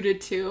 alluded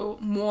to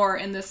more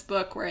in this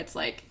book where it's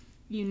like,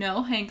 you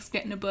know Hank's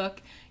getting a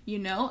book. You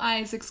know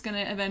Isaac's going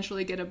to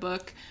eventually get a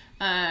book.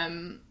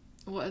 What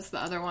was the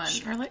other one?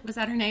 Charlotte? Was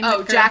that her name?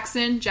 Oh,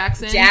 Jackson.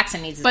 Jackson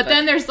needs his book. But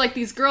then there's, like,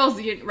 these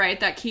girls, right,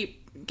 that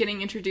keep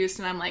getting introduced,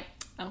 and I'm like,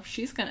 oh,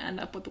 she's going to end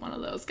up with one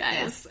of those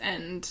guys. Yeah.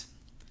 And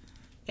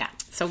yeah,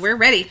 so we're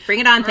ready. Bring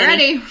it on,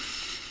 Penny. Ready.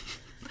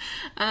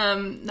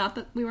 Not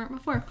that we weren't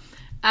before.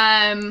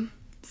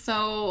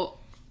 So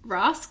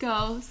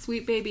Roscoe,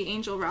 sweet baby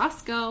angel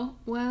Roscoe,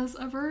 was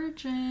a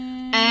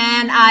virgin.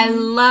 And I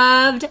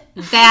loved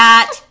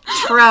that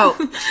trope.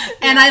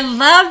 And I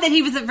love that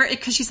he was a virgin,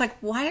 because she's like,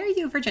 why are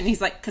you a virgin? And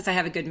he's like, because I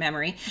have a good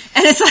memory.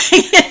 And it's like,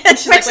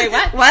 she's like, wait,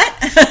 what? What?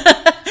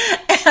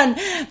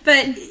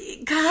 But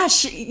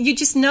gosh, you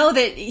just know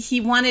that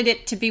he wanted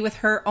it to be with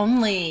her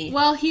only.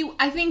 Well,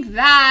 I think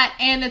that,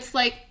 and it's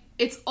like,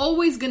 it's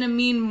always going to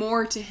mean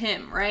more to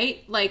him,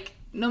 right? Like,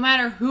 no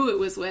matter who it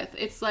was with,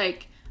 it's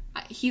like,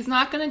 he's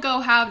not going to go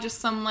have just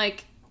some,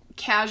 like,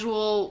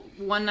 casual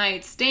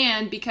one-night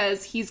stand,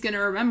 because he's going to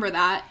remember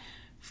that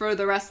for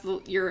the rest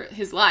of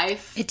his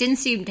life. It didn't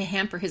seem to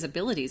hamper his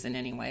abilities in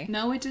any way.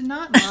 No, it did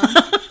not, Mom.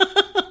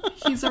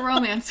 He's a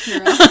romance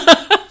hero.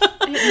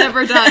 It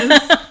never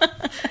does.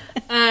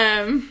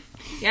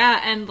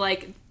 Yeah, and,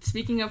 like,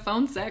 speaking of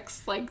phone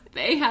sex, like,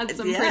 they had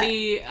some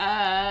pretty...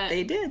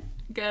 they did.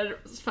 Good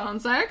phone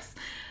sex.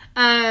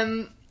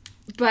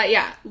 But,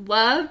 yeah,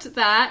 loved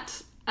that.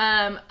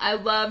 I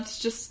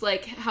loved just,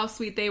 like, how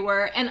sweet they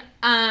were. And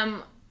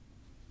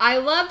I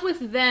loved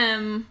with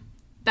them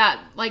that,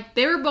 like,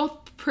 they were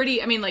both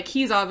pretty... I mean, like,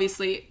 he's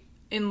obviously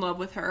in love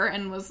with her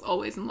and was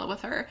always in love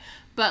with her.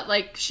 But,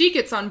 like, she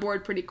gets on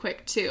board pretty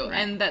quick, too. Right.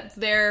 And that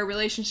their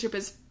relationship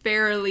is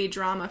fairly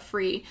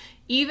drama-free.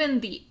 Even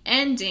the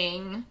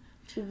ending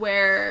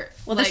where...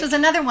 Well, this was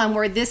another one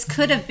where this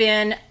could have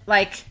been,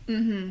 like,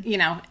 you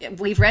know,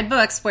 we've read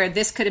books where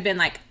this could have been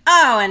like,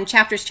 oh, and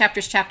chapters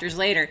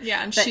later.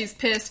 Yeah, and she's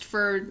pissed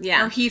for...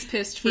 Yeah. Or he's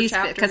pissed for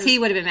chapters. Because he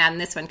would have been mad in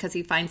this one, because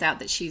he finds out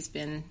that she's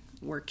been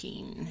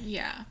working.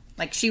 Yeah.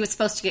 Like, she was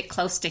supposed to get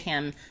close to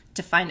him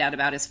to find out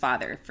about his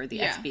father for the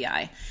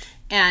FBI.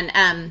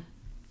 And,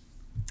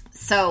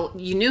 so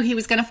you knew he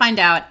was going to find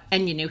out,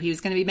 and you knew he was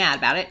going to be mad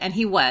about it, and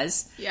he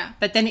was. Yeah.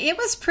 But then it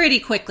was pretty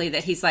quickly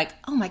that he's like,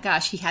 oh my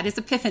gosh, he had his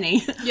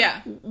epiphany.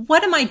 Yeah.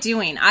 What am I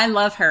doing? I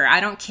love her. I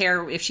don't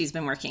care if she's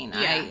been working.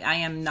 Yeah. I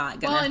am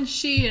not going to. Well, and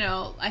she, you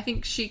know, I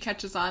think she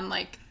catches on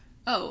like,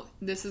 oh,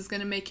 this is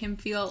going to make him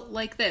feel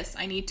like this.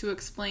 I need to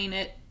explain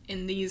it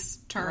in these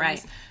terms.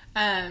 Right.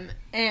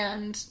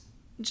 And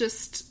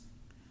just,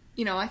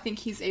 you know, I think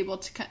he's able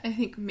to, I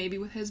think maybe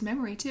with his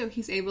memory too,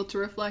 he's able to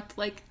reflect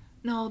like,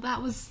 no,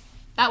 that was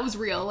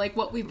real. Like,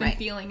 what we've been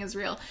feeling is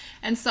real.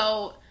 And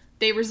so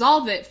they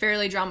resolve it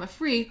fairly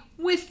drama-free,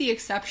 with the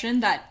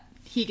exception that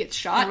he gets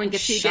shot. Everyone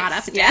gets she shot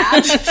gets up.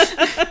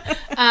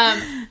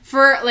 stabbed.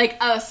 For,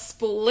 like, a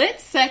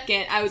split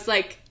second, I was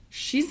like,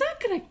 she's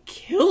not gonna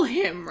kill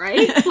him,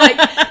 right?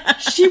 Like,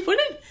 she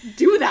wouldn't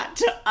do that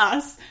to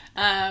us.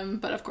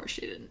 But, of course,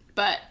 she didn't.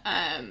 But,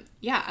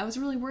 yeah, I was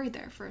really worried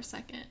there for a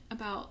second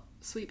about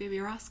sweet baby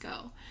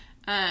Roscoe.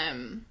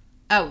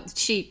 Oh,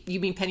 you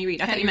mean Penny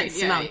Reed? I thought you meant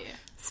Simone. Yeah.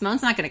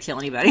 Simone's not going to kill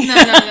anybody. No.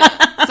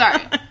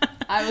 Sorry.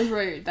 I was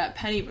worried that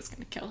Penny was going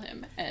to kill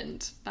him,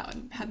 and that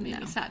would have made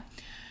me sad.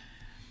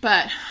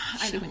 But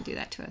she wouldn't do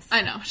that to us.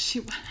 I know. She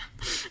wouldn't.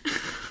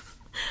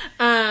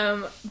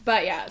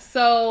 But yeah,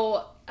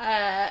 so,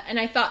 and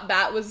I thought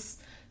that was,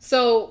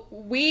 so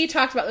we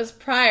talked about this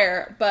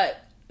prior,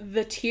 but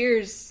the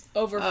tears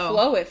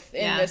overfloweth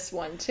in this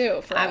one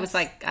too. For us. Was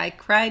like, I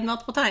cried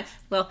multiple times.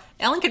 Well,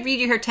 Ellen could read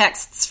you her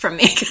texts from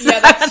me. Yeah,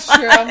 that's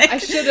true. I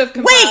should have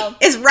compiled.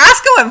 Wait, is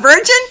Roscoe a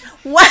virgin?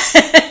 What?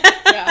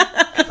 Yeah,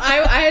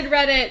 I had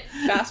read it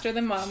faster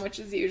than Mom, which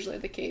is usually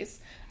the case.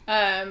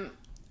 And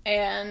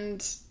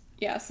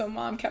yeah, so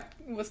Mom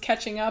was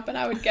catching up, and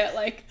I would get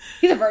like,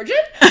 he's a virgin?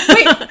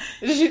 Wait,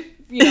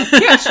 he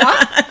got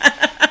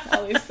shot?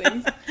 All these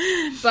things.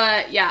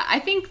 But yeah, I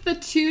think the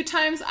two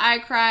times I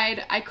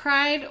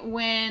cried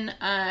when,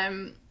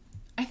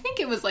 I think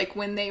it was like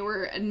when they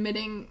were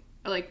admitting,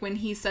 like when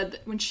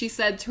she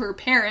said to her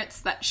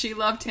parents that she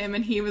loved him,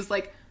 and he was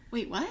like,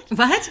 wait, what?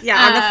 What?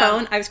 Yeah, on the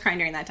phone. I was crying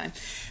during that time.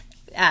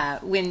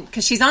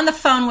 Because she's on the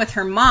phone with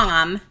her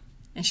mom,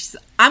 and she's,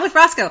 I'm with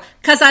Roscoe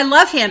because I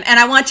love him and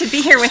I want to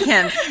be here with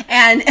him.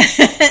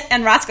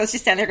 and Roscoe's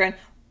just standing there going,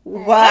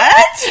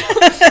 what?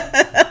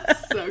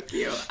 So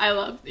cute.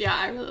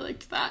 I really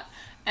liked that.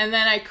 And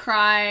then I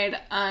cried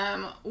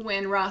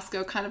when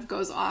Roscoe kind of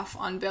goes off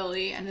on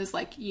Billy and is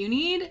like, you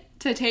need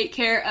to take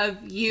care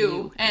of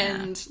you.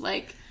 And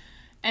like,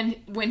 and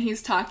when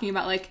he's talking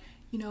about like,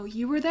 you know,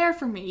 you were there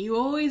for me. You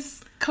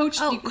always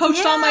coached all my teams.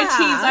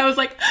 I was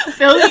like,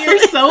 Billy, you're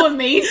so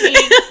amazing.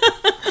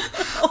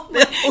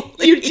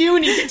 You do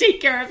need to take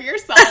care of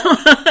yourself.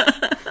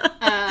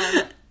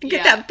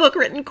 Get that book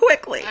written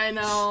quickly. I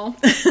know.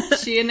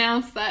 She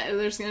announced that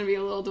there's going to be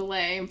a little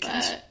delay,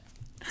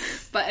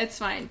 but it's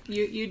fine.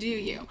 You do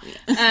you.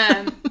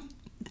 Yeah.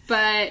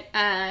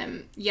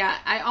 Yeah,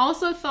 I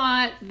also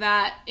thought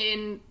that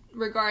in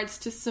regards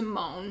to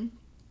Simone,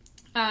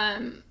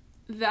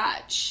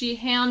 that she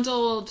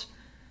handled,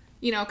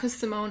 you know, because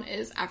Simone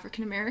is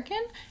African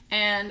American,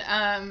 and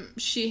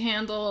she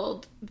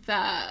handled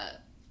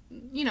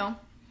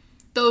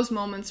those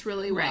moments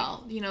really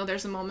well. Right. You know,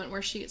 there's a moment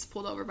where she gets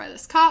pulled over by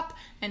this cop,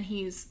 and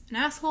he's an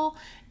asshole,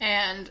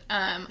 and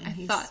I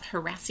thought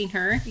harassing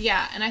her.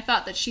 Yeah, and I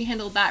thought that she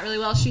handled that really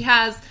well. She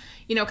has,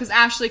 because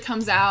Ashley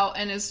comes out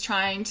and is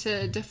trying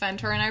to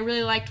defend her, and I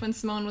really liked when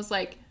Simone was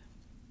like,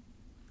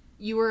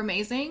 you were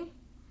amazing,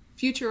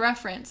 future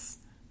reference,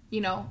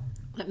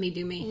 let me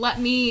do me. Let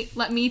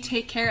me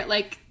take care,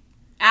 like,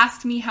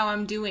 ask me how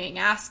I'm doing,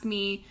 ask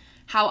me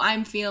how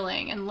I'm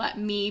feeling, and let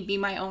me be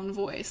my own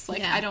voice.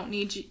 Like, I don't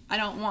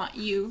want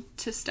you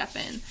to step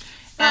in.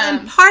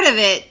 And part of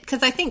it,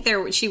 because I think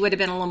she would have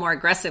been a little more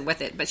aggressive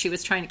with it, but she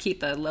was trying to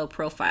keep a low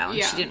profile,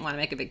 and she didn't want to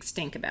make a big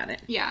stink about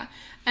it. Yeah.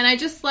 And I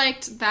just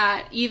liked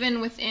that even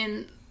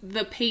within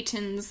the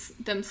Paytons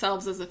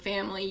themselves as a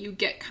family, you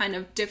get kind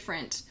of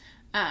different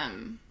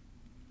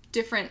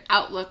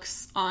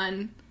outlooks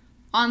on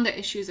the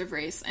issues of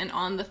race and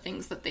on the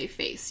things that they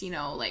face.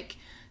 Like,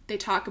 they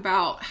talk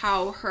about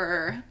how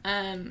her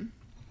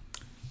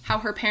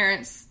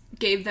parents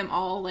gave them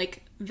all,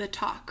 like, the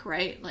talk,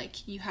 right? Like,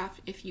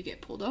 if you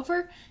get pulled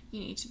over, you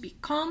need to be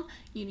calm,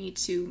 you need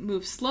to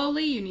move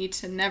slowly, you need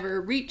to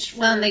never reach for...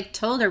 Well, and they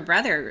told her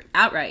brother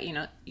outright,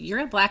 you're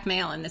a black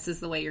male and this is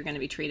the way you're going to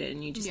be treated,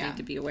 and you just need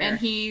to be aware. And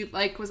he,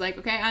 like, was like,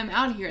 okay, I'm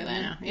out of here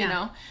then,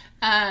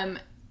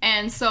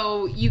 and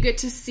so you get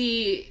to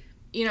see,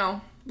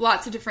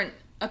 lots of different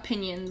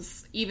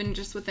opinions, even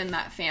just within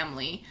that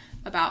family,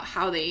 about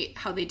how they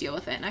deal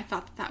with it. And I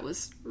thought that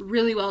was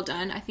really well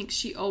done. I think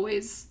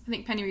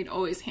Penny Reed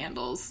always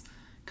handles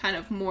kind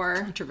of more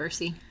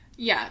controversy.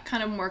 Yeah,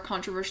 kind of more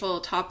controversial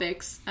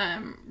topics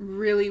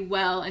really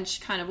well, and she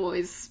kind of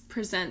always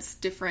presents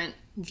different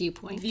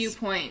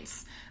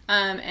viewpoints,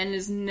 and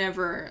is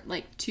never,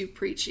 like, too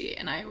preachy.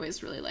 And I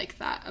always really like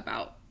that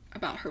about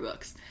her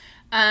books.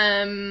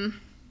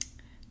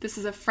 This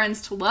is a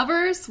friends to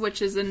lovers,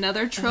 which is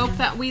another trope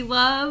that we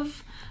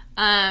love.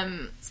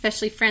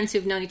 Especially friends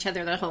who've known each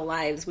other their whole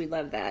lives. We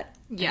love that.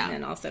 Yeah. And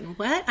then all of a sudden,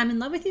 what? I'm in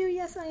love with you?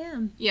 Yes, I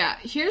am. Yeah.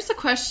 Here's a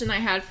question I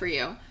had for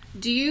you.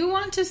 Do you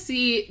want to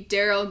see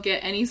Daryl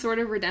get any sort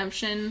of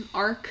redemption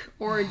arc,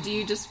 or do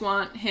you just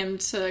want him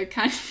to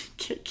kind of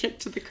get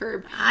kicked to the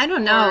curb? I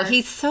don't know.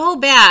 He's so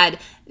bad.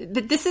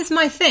 But this is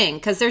my thing,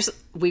 because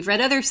we've read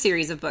other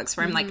series of books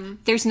where I'm like,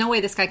 there's no way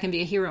this guy can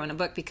be a hero in a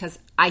book because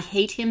I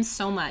hate him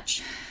so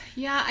much.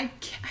 Yeah, I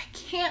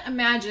can't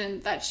imagine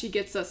that she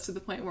gets us to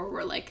the point where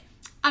we're like,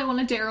 I want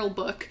a Daryl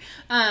book.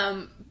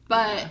 But...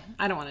 Yeah,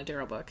 I don't want a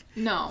Daryl book.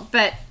 No.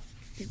 But,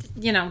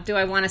 do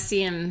I want to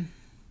see him...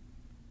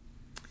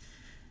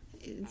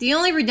 The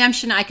only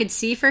redemption I could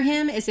see for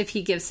him is if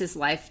he gives his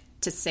life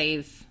to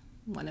save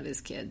one of his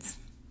kids.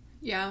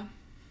 Yeah.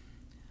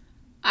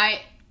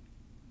 I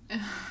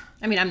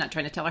mean, I'm not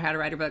trying to tell her how to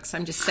write her books.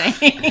 I'm just saying.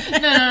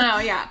 No,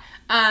 yeah.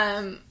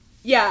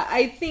 Yeah,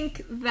 I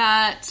think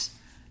that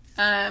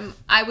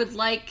I would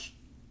like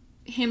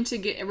him to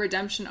get a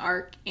redemption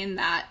arc in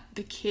that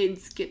the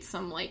kids get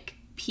some, like,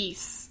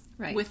 peace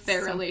with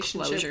their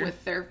relationship closure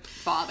with their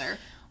father.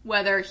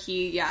 Whether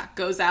he,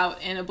 goes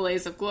out in a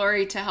blaze of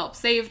glory to help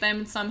save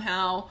them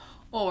somehow,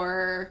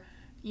 or,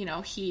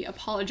 he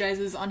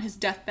apologizes on his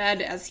deathbed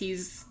as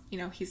he's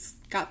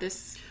got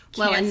this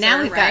cancer, well, and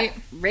now we've got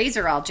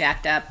Razor all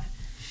jacked up,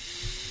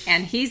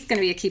 and he's going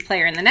to be a key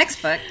player in the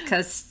next book,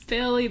 because...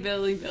 Billy.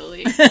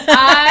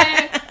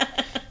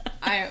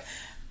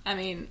 I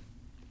mean,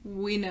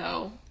 we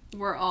know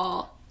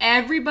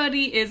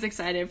everybody is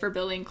excited for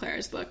Billy and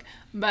Claire's book,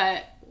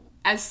 but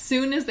as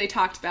soon as they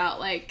talked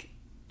about, like,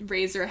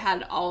 Razor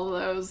had all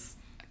those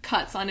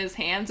cuts on his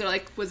hands, or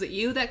like, was it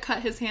you that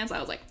cut his hands? I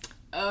was like,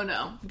 oh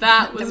no,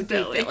 that was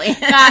Billy.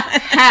 That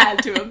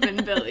had to have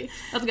been Billy.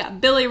 That's got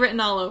Billy written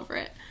all over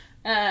it.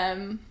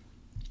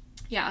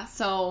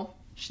 So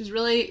she's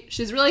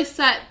really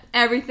set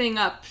everything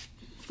up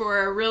for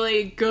a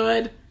really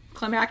good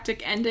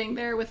climactic ending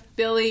there with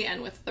Billy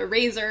and with the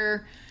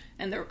Razor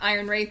and the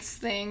Iron Wraiths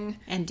thing.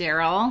 And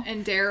Daryl. I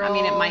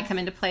mean, it might come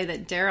into play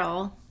that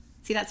Daryl...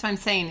 See, that's what I'm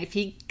saying. If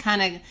he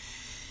kind of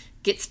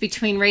gets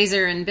between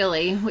Razor and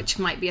Billy, which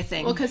might be a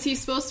thing. Well, because he's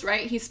supposed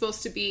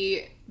to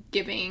be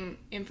giving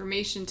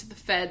information to the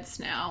feds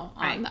now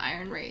on the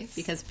Iron Wraiths.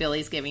 Because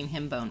Billy's giving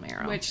him bone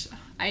marrow. Which,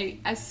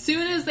 as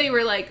soon as they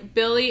were like,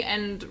 Billy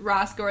and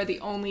Roscoe are the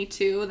only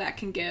two that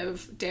can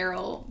give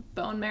Daryl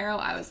bone marrow,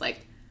 I was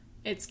like,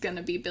 it's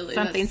gonna be Billy.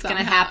 Something's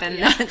gonna happen.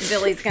 Yeah.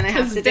 Billy's gonna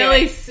have to Billy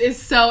do it.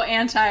 is so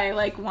anti,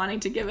 like,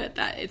 wanting to give it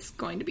that it's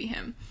going to be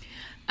him.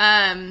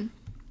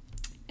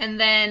 And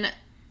then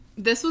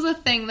this was a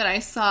thing that I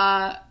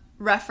saw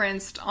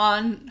referenced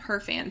on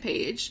her fan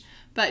page.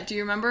 But do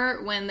you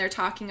remember when they're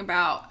talking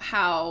about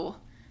how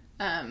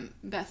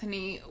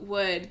Bethany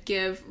would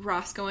give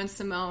Roscoe and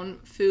Simone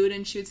food,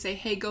 and she would say,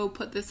 "Hey, go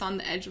put this on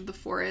the edge of the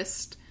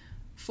forest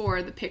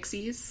for the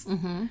pixies."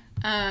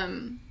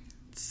 Mm-hmm.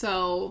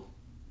 So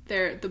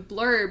the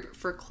blurb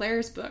for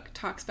Claire's book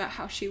talks about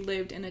how she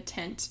lived in a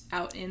tent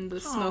out in the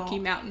Smoky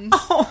Mountains.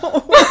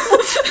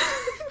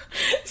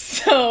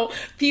 So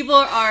people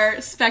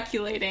are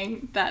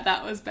speculating that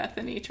that was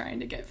Bethany trying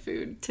to get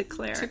food to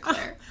Claire.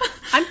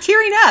 I'm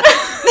tearing up.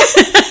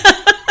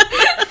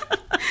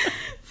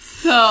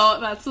 So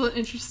that's an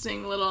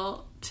interesting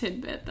little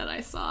tidbit that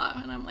I saw,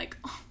 and I'm like,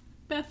 oh,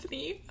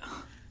 Bethany.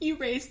 You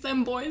raised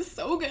them boys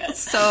so good.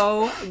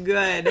 So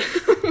good.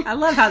 I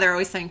love how they're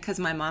always saying, because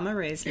my mama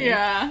raised me.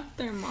 Yeah,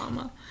 their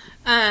mama.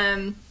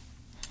 And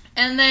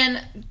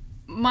then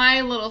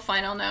my little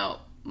final note,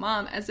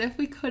 Mom, as if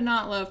we could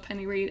not love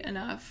Penny Reed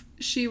enough,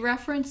 she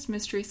referenced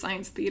Mystery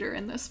Science Theater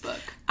in this book.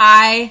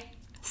 I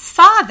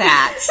saw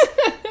that.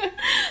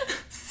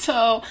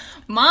 So,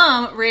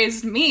 Mom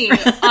raised me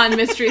on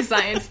Mystery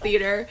Science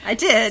Theater. I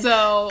did.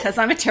 So, because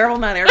I'm a terrible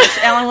mother, which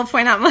Ellen will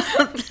point out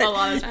a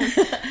lot of times.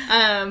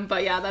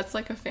 But yeah, that's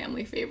like a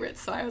family favorite.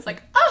 So I was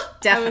like, oh!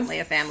 Definitely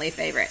a family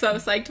favorite. So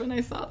psyched when I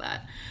saw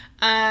that.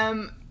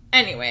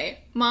 Anyway,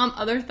 Mom,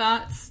 other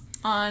thoughts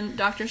on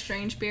Dr.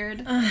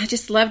 Strangebeard? I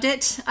just loved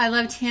it. I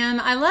loved him.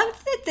 I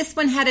loved that this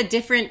one had a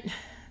different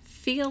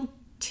feel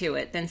to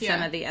it than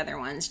some of the other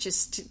ones.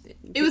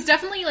 It was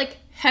definitely like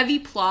heavy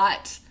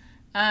plot.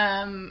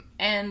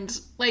 And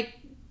like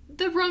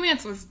the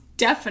romance was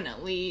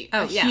definitely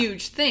a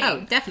huge thing.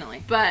 Oh,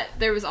 definitely. But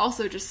there was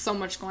also just so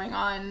much going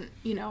on,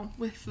 you know,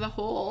 with the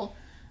whole.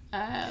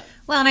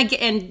 Well, and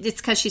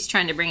it's because she's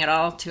trying to bring it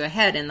all to a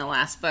head in the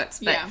last books.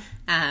 But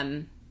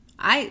I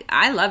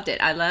loved it.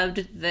 I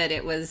loved that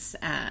it was.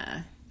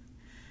 I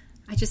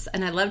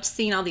loved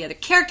seeing all the other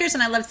characters,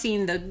 and I loved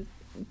seeing the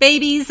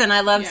babies, and I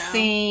loved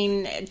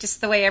seeing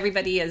just the way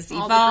everybody has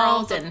all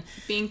evolved the girls and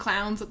being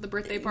clowns at the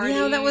birthday party.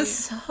 Yeah, that was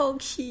so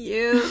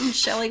cute.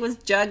 Shelley was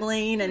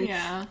juggling, and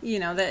you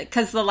know,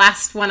 because the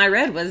last one I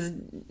read was,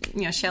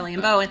 you know, Shelley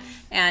and Bo,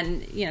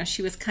 and you know,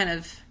 she was kind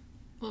of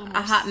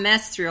a hot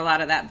mess through a lot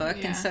of that book,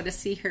 and so to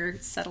see her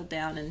settle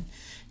down and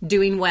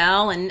doing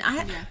well, and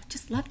I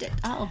just loved it.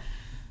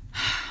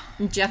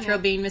 And Jethro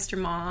being Mr.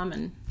 Mom,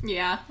 and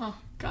oh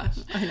gosh,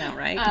 I know,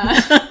 right?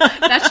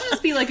 That should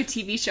just be like a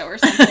TV show or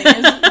something.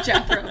 Is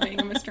Jethro being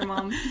a Mr.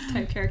 Mom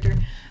type character?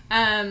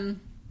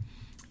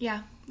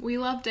 We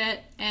loved it,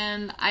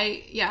 and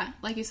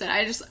like you said,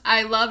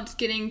 I loved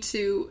getting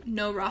to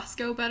know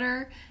Roscoe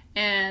better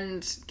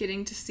and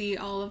getting to see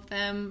all of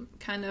them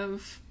kind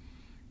of.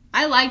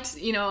 I liked,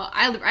 you know,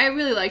 I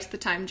really liked the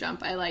time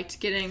jump. I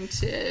liked getting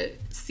to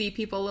see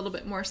people a little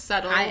bit more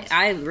settled.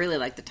 I really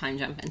liked the time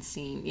jump and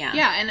seeing,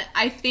 Yeah, and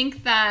I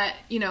think that,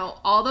 you know,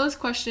 all those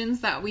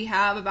questions that we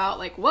have about,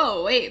 like,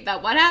 whoa, wait,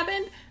 what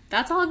happened?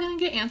 That's all going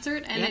to get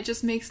answered, and it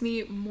just makes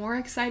me more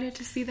excited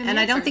to see them And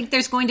answered. I don't think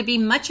there's going to be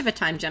much of a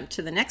time jump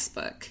to the next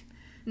book.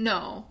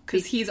 No,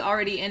 because he's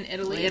already in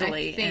Italy.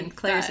 And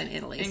Claire's in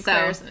Italy.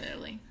 Claire's in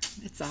Italy.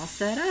 It's all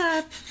set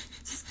up.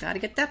 Just got to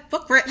get that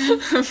book written.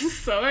 I'm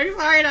so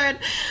excited.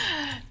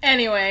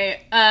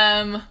 Anyway,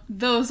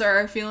 those are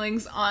our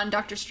feelings on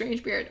Dr.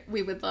 Strangebeard.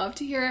 We would love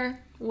to hear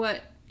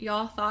what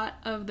y'all thought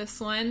of this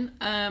one.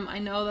 I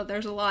know that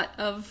there's a lot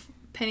of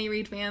Penny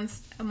Reed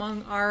fans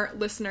among our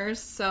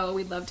listeners, so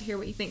we'd love to hear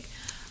what you think.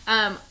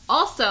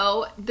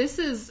 Also,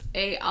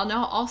 I'll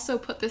now also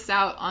put this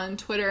out on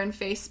Twitter and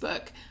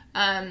Facebook,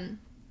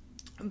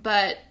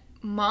 but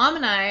Mom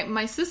and I,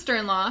 my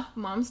sister-in-law,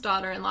 Mom's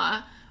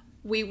daughter-in-law,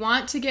 we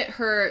want to get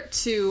her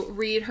to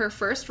read her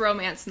first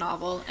romance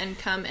novel and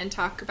come and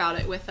talk about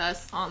it with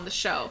us on the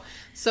show.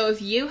 So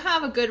if you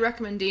have a good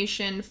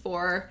recommendation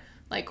for,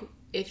 like,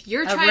 if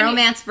you're trying a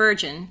romance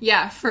virgin.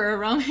 Yeah, for a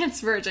romance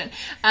virgin.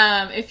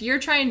 If you're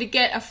trying to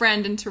get a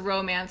friend into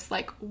romance,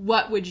 like,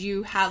 what would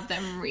you have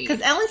them read?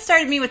 Because Ellen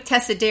started me with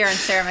Tessa Dare and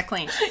Sarah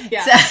McLean.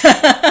 Yeah.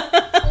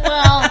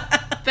 Well,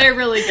 they're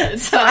really good.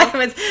 So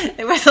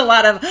it was a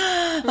lot of,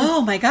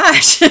 oh my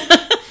gosh.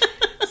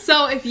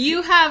 So if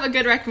you have a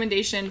good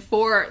recommendation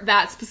for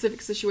that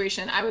specific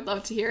situation, I would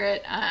love to hear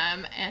it.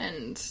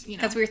 And, you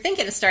know. Because we were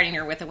thinking of starting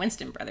her with a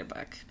Winston Brother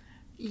book.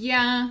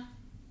 Yeah.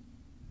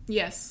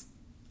 Yes.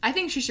 I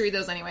think she should read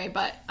those anyway,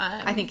 but...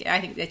 I think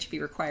that should be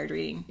required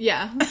reading.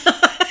 Yeah.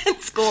 In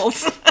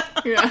schools.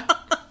 Yeah.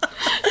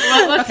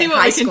 Well, let's see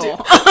what we can do.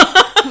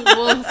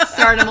 We'll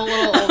start them a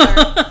little older.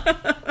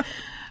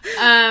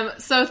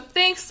 So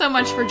thanks so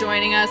much for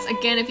joining us.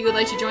 Again, if you would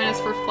like to join us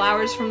for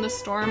Flowers from the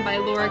Storm by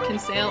Laura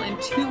Kinsale in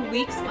 2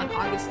 weeks on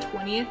August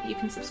 20th, you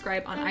can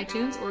subscribe on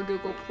iTunes or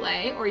Google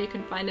Play, or you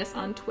can find us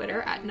on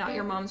Twitter at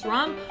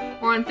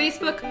NotYourMomsRom, or on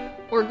Facebook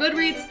or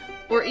Goodreads,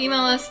 or email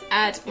us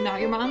at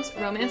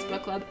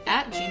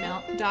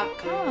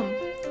notyourmomsromancebookclub@gmail.com. All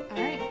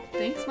right.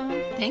 Thanks, Mom.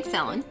 Thanks,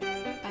 Ellen.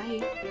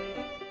 Bye.